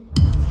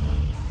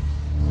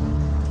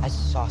 I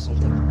saw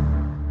something.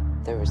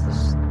 There was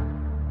this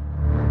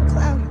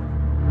Clown.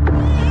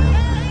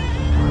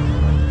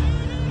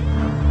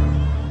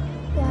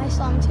 Yeah, I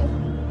saw him too.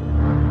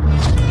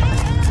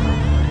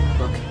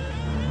 look.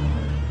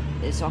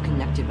 It's all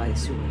connected by the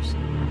sewers.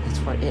 That's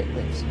where it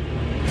lives.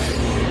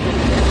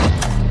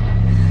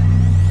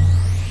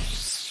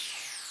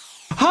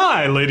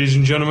 Hi, ladies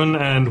and gentlemen,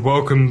 and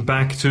welcome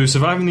back to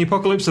Surviving the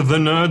Apocalypse of the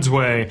Nerd's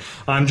Way.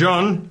 I'm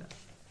John.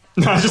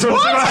 I just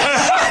wanted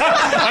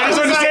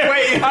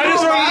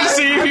to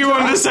see if you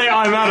wanted to say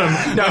I'm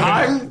Adam. No,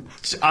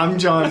 I'm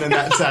John, and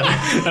that's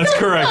Adam. That's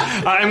correct.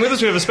 And with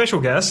us we have a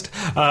special guest.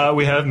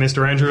 We have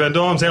Mr. Andrew Van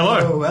Dorm. Say hello.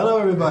 Oh, hello,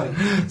 everybody.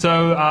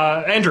 So,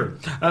 Andrew,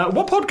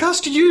 what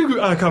podcast did you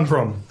come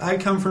from? I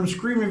come from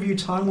Screen Review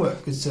Time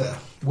Work. It's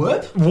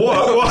Warp?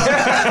 Warp.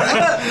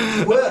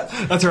 Warp.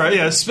 That's right.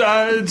 Yes.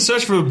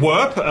 Search for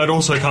Warp. It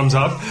also comes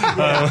up.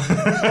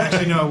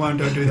 Actually, no, I won't.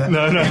 Don't do that.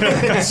 No.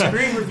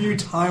 Screen Review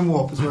Time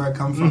Warp is where I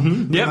come from.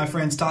 With Yep. my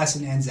friends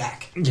Tyson and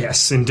Zach.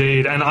 Yes,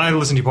 indeed. And I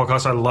listen to your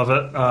podcast. I love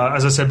it.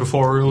 As I said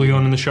before early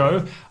on in the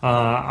show,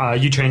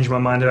 you changed my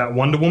mind about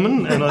Wonder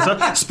Woman, and I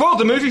said, spoiled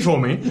the movie for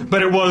me.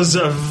 But it was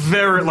a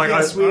very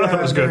Yes, I thought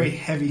it was a good. very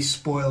heavy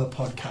spoiler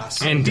podcast.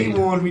 So Indeed. Be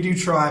warned, we do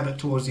try, but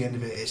towards the end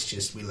of it, it's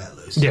just we let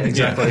loose. Yeah,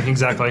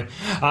 exactly.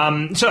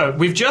 So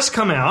we've just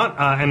come out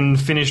and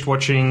finished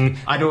watching.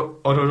 I'd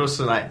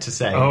also like to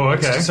say. Oh,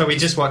 okay. So we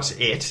just watched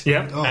It.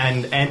 Yeah. Oh.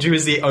 And Andrew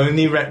is the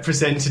only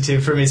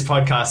representative from his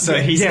podcast,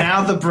 so he's Yeah.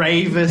 now the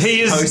bravest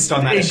He is host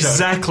on that show.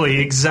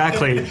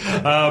 exactly.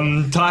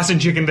 Tyson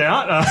chickened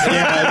out.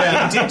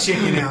 I did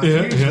chicken out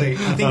hugely.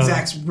 I think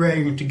Zach's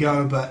ready to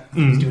go, but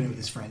he's doing it with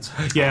his friends.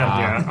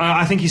 Yeah.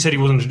 I think he said he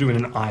wasn't doing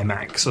an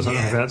IMAX or something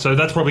like that. So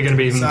that's probably going to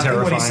be even So I think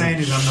terrifying. what he's saying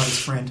is I'm not his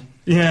friend.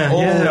 Yeah.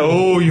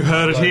 Oh, you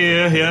heard it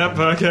here. Yep.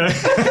 Okay.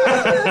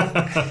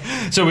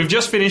 So we've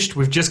just finished.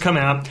 We've just come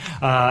out,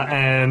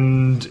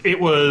 and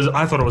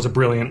I thought it was a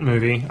brilliant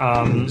movie.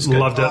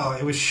 Loved it. Oh,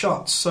 it was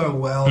shot so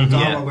well.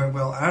 Dialogue went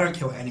well. And I don't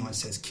care what anyone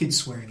says. Kids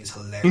swearing is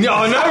hilarious. Oh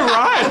no!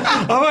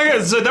 Right. Oh my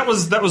god! So that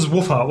was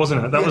Woofah,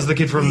 wasn't it? That was the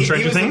kid from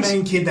Stranger he was Things. the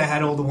main kid that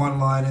had all the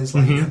one-liners,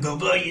 like "Go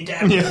blow your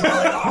dad." Like,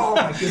 oh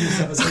my goodness,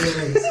 that was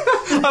hilarious.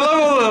 I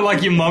love all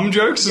the your mum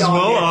jokes as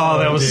well. Yeah. Oh,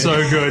 that was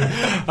so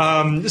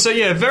good. So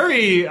yeah,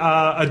 very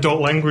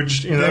adult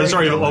language.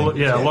 Very adult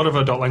language, a lot of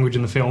adult language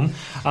in the film.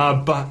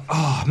 But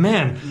oh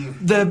man,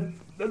 the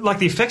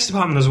effects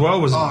department as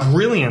well was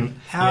brilliant.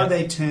 How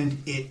they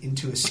turned it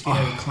into a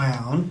scary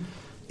clown.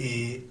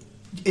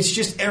 It's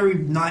just every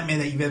nightmare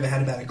that you've ever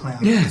had about a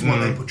clown is what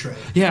they portray.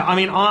 Yeah, I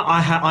mean,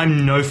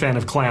 I'm no fan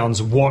of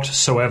clowns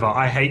whatsoever.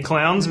 I hate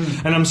clowns,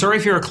 and I'm sorry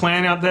if you're a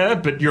clown out there,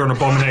 but you're an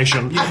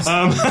abomination. Yes.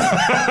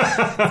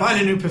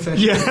 Find a new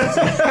profession.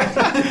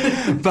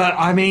 Yeah. But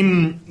I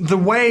mean, the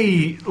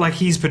way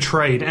he's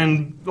portrayed,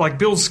 and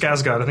Bill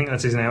Skarsgård, I think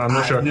that's his name. I'm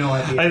not sure. I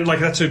have no idea.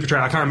 That's who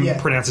portrayed. I can't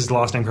pronounce his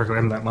last name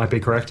correctly. That might be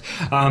correct.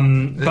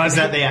 But Is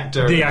that the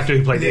actor? The actor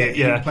who played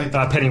played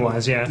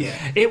Pennywise. Yeah.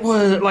 It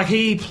was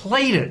he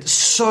played it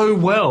so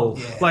well.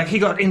 Yeah. He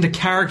got into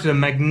character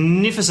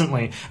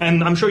magnificently,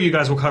 and I'm sure you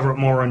guys will cover it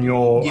more on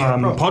your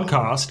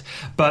podcast.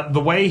 But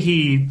the way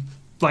he's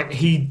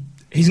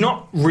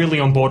not really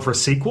on board for a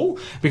sequel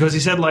because he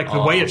said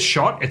the way it's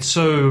shot, it's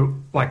so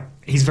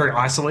he's very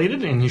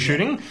isolated in his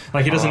shooting.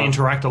 He doesn't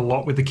interact a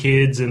lot with the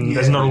kids, and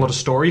there's not a lot of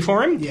story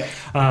for him. Yeah.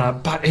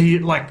 But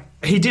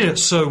he did it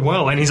so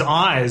well, and his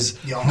eyes,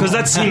 because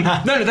that's him.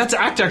 No, that's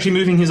the actor actually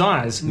moving his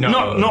eyes.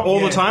 No. Not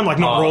all the time,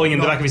 not rolling in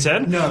the back of his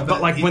head. No,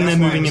 but that's when they're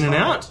why moving he in was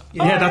and hired. out.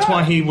 Yeah, that's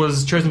why he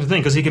was chosen for the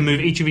thing, because he can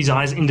move each of his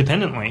eyes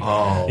independently.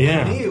 Oh.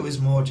 Yeah. For me, it was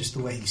more just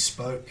the way he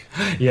spoke.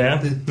 Yeah.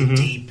 The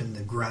deep and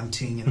the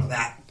grunting and all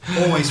that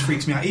always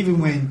freaks me out. Even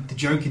when the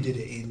Joker did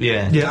it in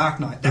Dark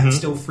Knight, that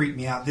still freaked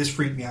me out. This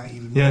freaked me out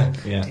even more.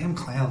 Yeah. Damn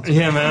clowns.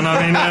 Yeah, man.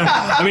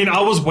 I mean,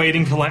 I was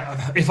waiting for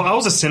if I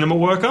was a cinema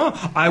worker,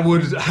 I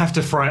would have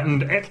to frighten.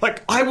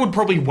 I would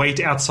probably wait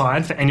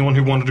outside for anyone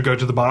who wanted to go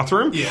to the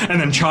bathroom and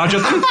then charge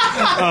at them.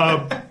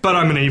 But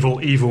I'm an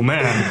evil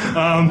man,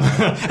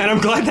 and I'm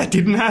glad that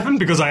didn't happen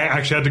because I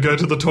actually had to go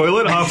to the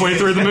toilet halfway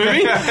through the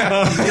movie.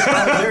 I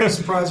was very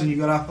surprised when you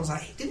got up. I was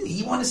like, didn't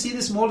he want to see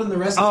this more than the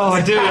rest of us?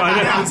 I do.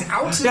 Now he's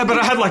out. Yeah, but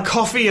I had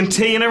coffee and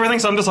tea and everything,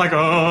 so I'm just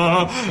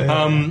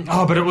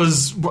but it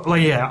was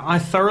I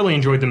thoroughly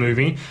enjoyed the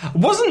movie. It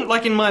wasn't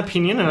in my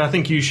opinion, and I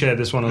think you shared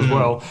this one as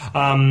well.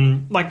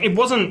 It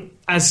wasn't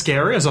as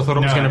scary as I thought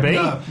it was going to be.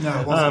 No,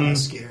 it wasn't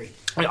as scary.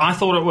 I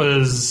thought it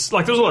was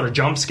there was a lot of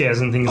jump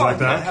scares and things like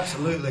that. Yeah,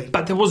 absolutely.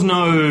 But there was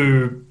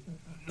no,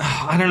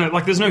 I don't know,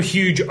 there's no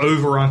huge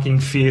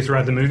overarching fear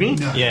throughout the movie.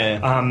 No.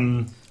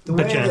 Yeah.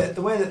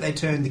 The way that they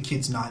turned the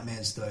kids'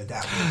 nightmares, though,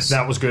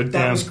 that was good.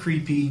 That was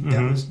creepy.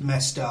 That was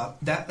messed up.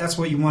 That's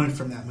what you wanted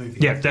from that movie.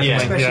 Yeah, definitely.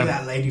 Especially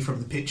that lady from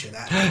the picture.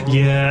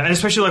 Yeah, and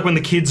especially when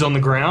the kid's on the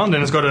ground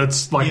and it's got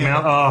its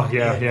mouth. Oh,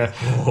 yeah.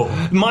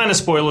 Minor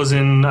spoilers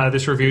in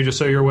this review, just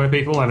so you're aware,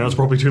 people. I know it's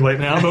probably too late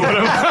now, but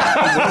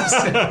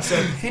whatever.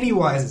 So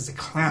Pennywise is a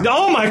clown.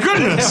 Oh my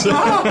goodness!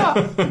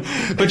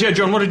 But yeah,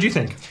 John, what did you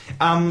think?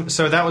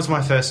 So that was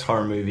my first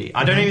horror movie.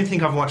 I don't even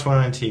think I've watched one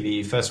on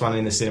TV. First one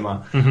in the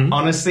cinema.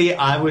 Honestly,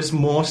 I was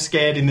more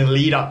scared in the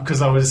lead up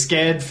because I was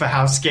scared for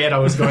how scared I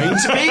was going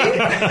to be.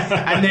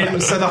 And then,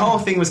 so the whole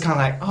thing was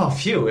kind of oh,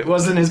 phew, it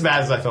wasn't as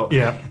bad as I thought.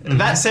 Yeah.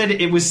 That said,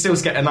 it was still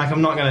scary. And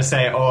I'm not going to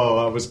say,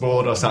 I was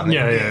bored or something.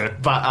 Yeah.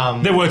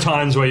 But there were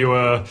times where you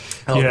were.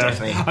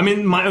 Definitely. I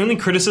mean, my only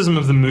criticism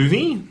of the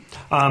movie.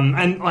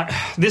 And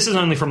this is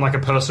only from a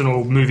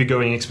personal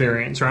movie-going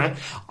experience, right?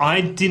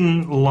 I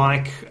didn't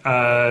like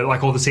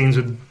all the scenes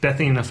with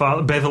Beverly and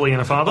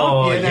her father.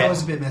 Oh, that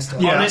was a bit messed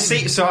up. Yeah.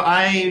 Honestly, so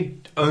I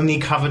only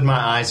covered my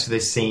eyes for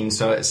this scene,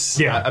 so it's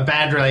a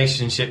bad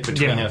relationship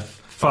between a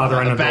father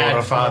and a bad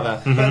daughter.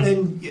 father. But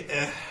then,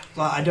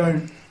 I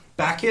don't.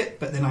 back it,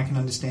 but then I can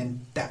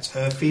understand that's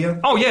her fear.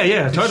 Oh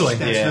yeah, totally.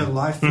 That's her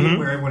life fear,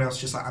 where everyone else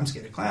is just like, I'm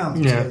scared of clowns,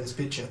 I'm scared of this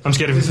picture. I'm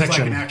scared of this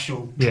infection. Is like an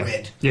actual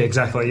dread. Yeah,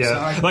 exactly,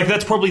 yeah. So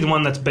that's probably the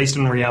one that's based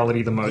in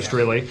reality the most,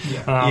 really.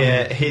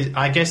 Yeah,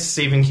 I guess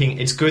Stephen King,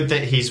 it's good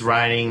that he's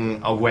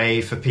writing a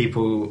way for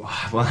people,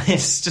 well,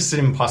 it's just an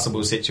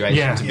impossible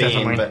situation to be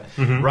in, but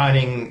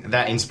writing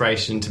that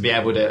inspiration to be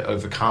able to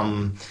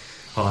overcome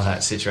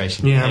that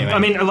situation. Yeah, anyway. I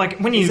mean, like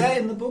when you... Is that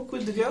in the book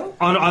with the girl?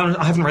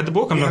 I haven't read the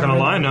book, I'm not going to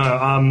lie, no.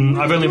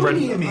 I've only read...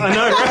 I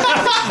know,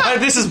 right?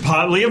 This is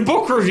partly a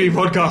book review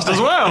podcast as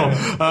well.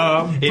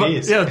 It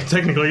is. Yeah,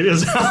 technically it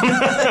is.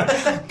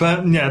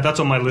 But yeah, that's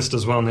on my list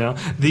as well now.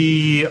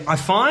 I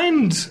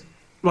find...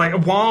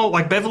 While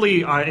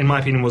Beverly, in my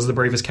opinion, was the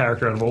bravest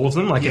character out of all of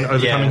them, in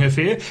overcoming her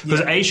fear,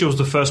 because she was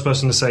the first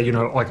person to say,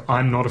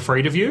 I'm not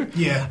afraid of you.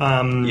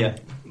 Yeah.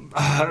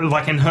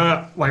 In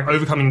her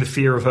overcoming the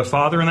fear of her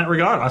father in that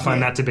regard, I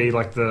find that to be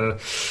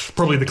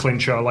probably the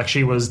clincher.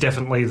 She was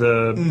definitely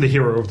the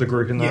hero of the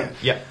group in that.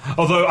 Yeah.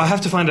 Although I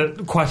have to find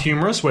it quite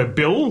humorous where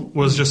Bill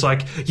was just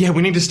like, yeah,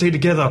 we need to stay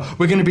together.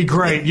 We're going to be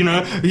great. You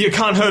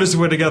can't hurt us if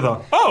we're together.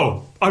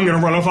 Oh, I'm going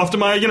to run off after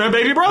my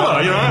baby brother.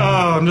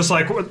 I'm just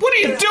like, what are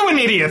you doing,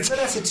 idiot? But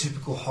that's a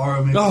typical horror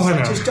movie. Oh, I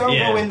know. Just don't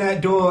go in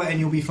that door and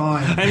you'll be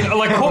fine. And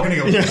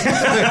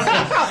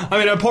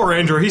poor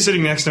Andrew, he's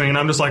sitting next to me and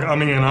I'm just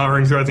umming and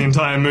ahhing throughout the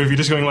entire movie,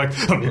 just going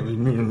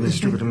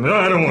stupid.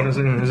 I don't want to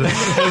see this.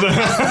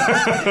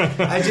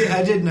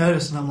 I did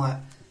notice, and I'm like,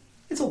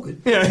 it's all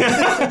good. Yeah.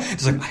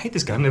 It's I hate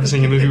this guy. I'm never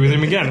seeing a movie with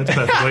him again. It's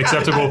perfectly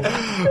acceptable.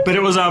 But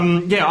it was,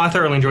 I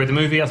thoroughly enjoyed the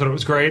movie. I thought it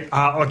was great.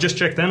 I just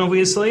checked then,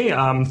 obviously.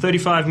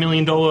 $35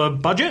 million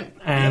budget,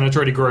 and it's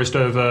already grossed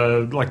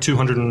over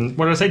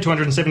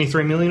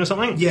 273 million or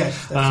something. Yeah,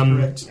 that's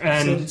correct.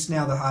 And so it's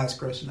now the highest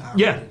grossing hour.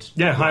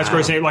 Yeah, highest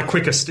grossing,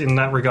 quickest in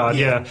that regard.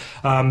 Yeah.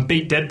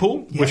 Beat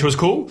Deadpool, which was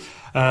cool.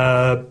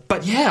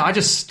 But yeah, I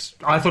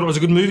thought it was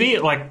a good movie.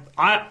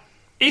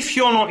 If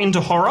you're not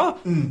into horror,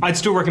 I'd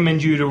still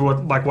recommend you to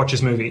watch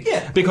this movie.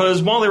 Yeah.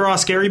 Because while there are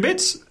scary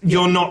bits,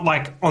 you're not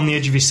on the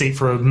edge of your seat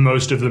for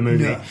most of the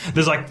movie. No.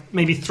 There's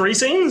maybe 3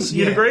 scenes,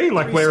 you'd agree?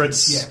 Where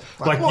it's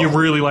you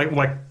really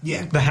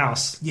the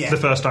house the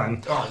first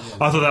time. Oh, yeah.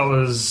 I thought that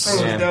was...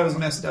 That was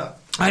messed up.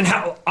 And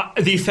how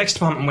the effects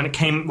department, when it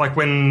came,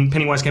 when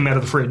Pennywise came out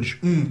of the fridge,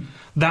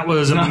 that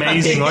was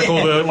amazing.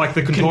 All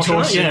the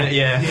contortion.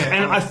 Yeah.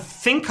 And I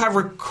think I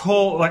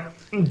recall,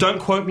 don't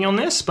quote me on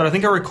this, but I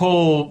think I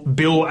recall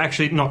Bill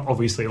actually, not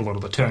obviously a lot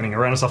of the turning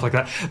around and stuff like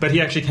that, but he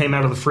actually came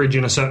out of the fridge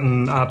in a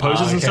certain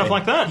poses and stuff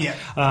like that. Yeah.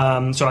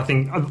 So I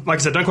think, like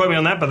I said, don't quote me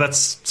on that, but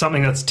that's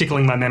something that's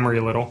tickling my memory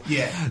a little.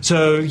 Yeah.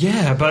 So,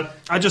 yeah, but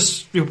I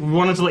just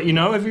wanted to let you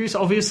know,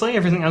 obviously,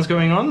 everything that's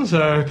going on.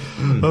 So,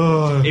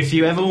 if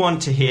you ever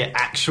want to hear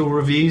actual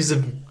reviews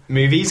of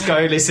movies, go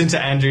listen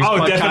to Andrew's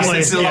podcast. Definitely.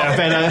 It's a lot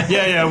better.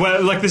 Yeah.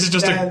 Well, this is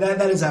just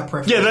that is our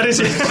preference. Yeah, that is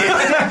it.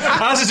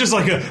 Ours is just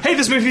hey,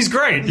 this movie's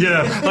great.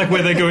 Yeah,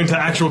 where they go into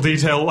actual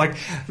detail.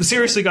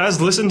 Seriously,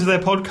 guys, listen to their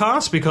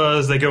podcast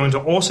because they go into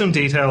awesome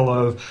detail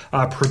of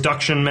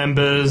production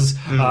members,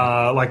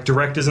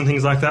 directors and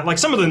things like that.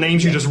 Some of the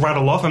names you just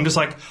rattle off, I'm just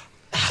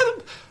how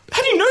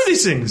do you know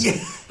these things?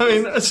 Yeah. I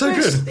mean, it's so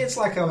good. It's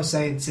like I was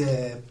saying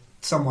to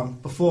someone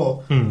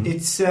before.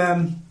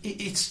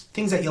 It's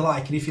things that you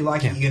like, and if you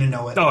like it, you're going to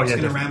know it. It's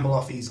going to ramble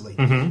off easily.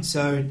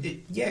 So,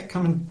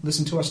 come and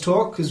listen to us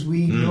talk, because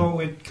we know what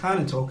we're kind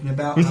of talking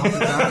about half the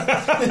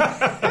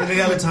time. And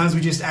the other times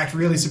we just act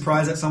really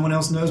surprised that someone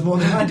else knows more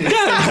than I do.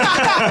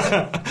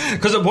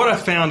 Because what I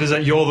found is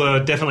that you're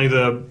definitely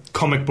the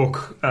comic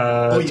book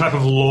type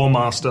of lore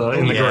master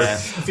in the group.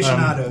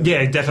 Aficionado.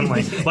 Yeah,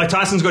 definitely.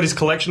 Tyson's got his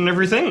collection and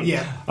everything.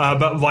 Yeah.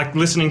 But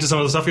listening to some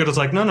of the stuff, you're just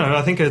no,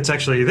 I think it's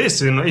actually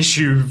this in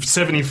issue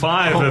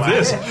 75 of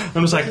this. Yeah.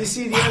 I'm just you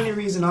see, the only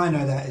reason I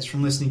know that is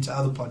from listening to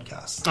other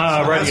podcasts.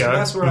 Radio.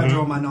 That's where I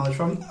draw my knowledge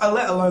from.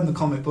 Let alone the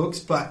comic books,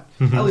 but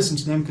I listen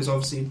to them because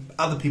obviously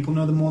other people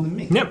know them more than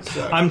me. Yep.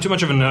 So. I'm too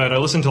much of a nerd. I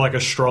listen to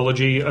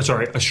astronomy,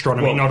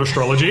 not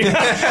astrology.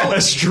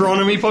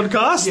 Astronomy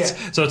podcasts.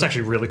 Yeah. So it's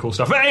actually really cool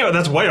stuff. But anyway,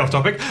 that's way off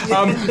topic.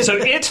 So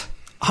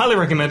highly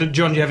recommended.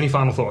 John, do you have any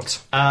final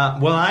thoughts?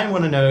 Well, I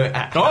want to know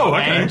how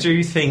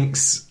Andrew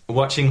thinks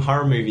watching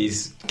horror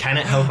movies, can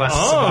it help us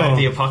survive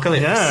the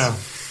apocalypse? Yeah.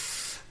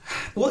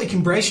 Well, it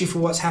can brace you for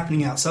what's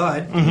happening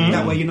outside.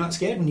 That way you're not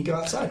scared when you go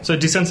outside. So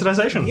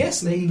desensitization.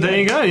 Yes, there you go. There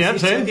you go, yeah.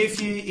 So if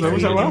you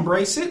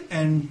embrace it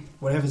and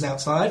whatever's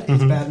outside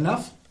is bad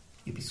enough,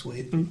 you'll be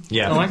sweet.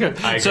 Yeah. I like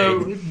it. I agree.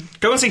 So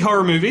go and see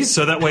horror movies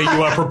so that way you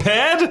are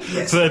prepared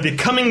for the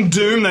coming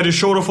doom that is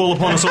sure to fall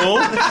upon us all.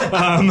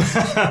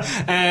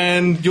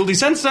 And you'll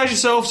desensitize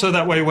yourself so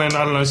that way when,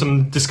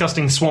 some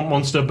disgusting swamp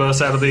monster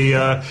bursts out of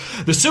the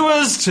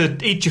sewers to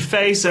eat your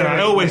face. And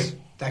I always...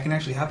 That can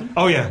actually happen?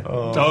 Oh, yeah.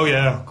 Oh,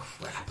 yeah.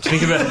 Crap.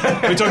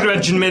 We talked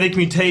about genetic,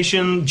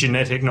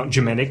 not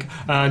genetic,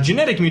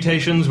 genetic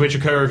mutations which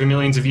occur over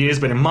millions of years,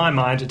 but in my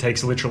mind it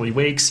takes literally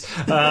weeks.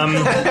 But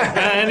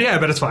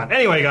it's fine.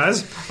 Anyway,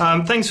 guys,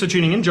 thanks for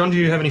tuning in. John, do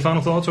you have any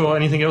final thoughts or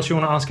anything else you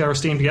want to ask our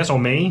esteemed guest or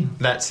me?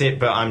 That's it,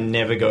 but I'm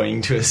never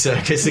going to a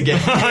circus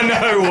again.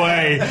 No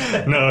way.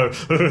 No.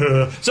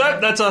 So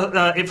that's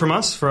it from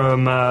us,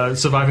 from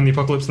Surviving the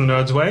Apocalypse the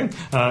Nerd's Way.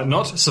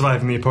 Not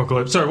Surviving the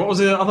Apocalypse. Sorry, what was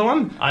the other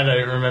one? I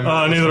don't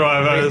remember. Neither do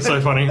I. It's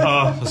so funny.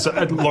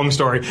 Long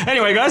story.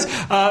 Anyway, guys,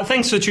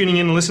 thanks for tuning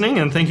in and listening,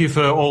 and thank you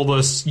for all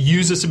the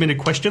user-submitted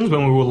questions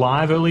when we were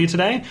live earlier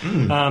today.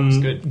 That's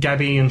good.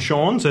 Gabby and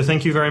Sean, so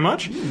thank you very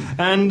much.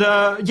 And,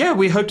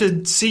 we hope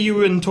to see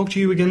you and talk to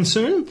you again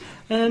soon.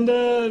 And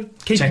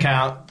check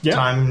out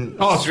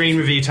Screen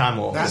Review Time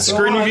Warp.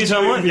 Screen Review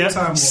Time Warp,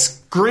 yeah.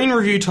 Screen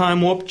Review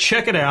Time Warp.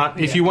 Check it out.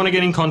 If you want to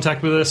get in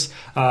contact with us,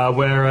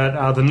 we're at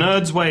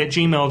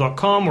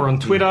thenerdsway@gmail.com. We're on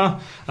Twitter.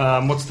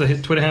 What's the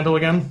Twitter handle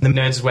again? The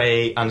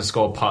Nerdsway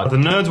 _pod. The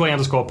Nerdsway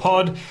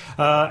 _pod.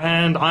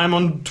 And I'm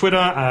on Twitter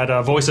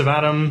at Voice of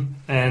Adam.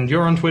 And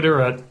you're on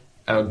Twitter at...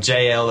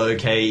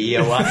 JLOKEOY.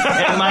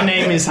 And my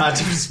name is hard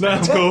to spell.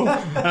 That's cool.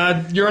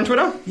 You're on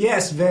Twitter?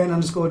 Yes,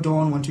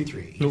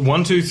 Van_Dawn123.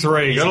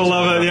 123. Gotta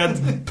love it. Yeah,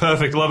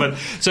 perfect. Love it.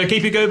 So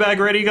keep your go bag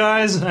ready,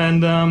 guys,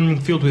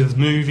 and filled with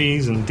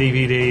movies and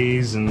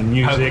DVDs and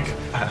music.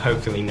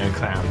 Hopefully no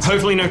clowns.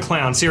 Hopefully no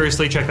clowns.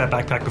 Seriously, check that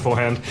backpack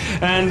beforehand.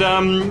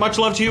 And much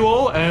love to you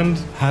all, and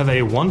have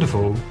a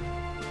wonderful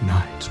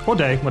night or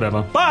day,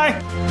 whatever.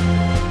 Bye.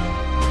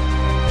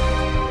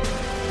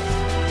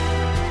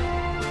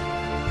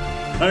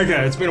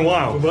 Okay, it's been a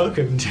while.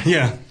 Welcome.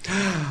 Yeah.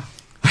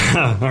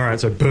 All right,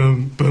 so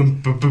boom,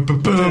 boom, boom, boom,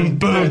 boom, boom, boom,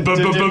 boom,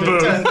 boom, boom,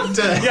 boom.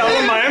 Yeah, I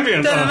want my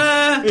ambience.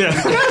 Yeah.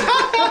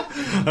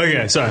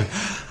 Okay, so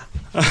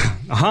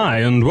hi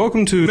and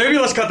welcome to. Maybe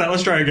let's cut that.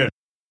 Let's try again.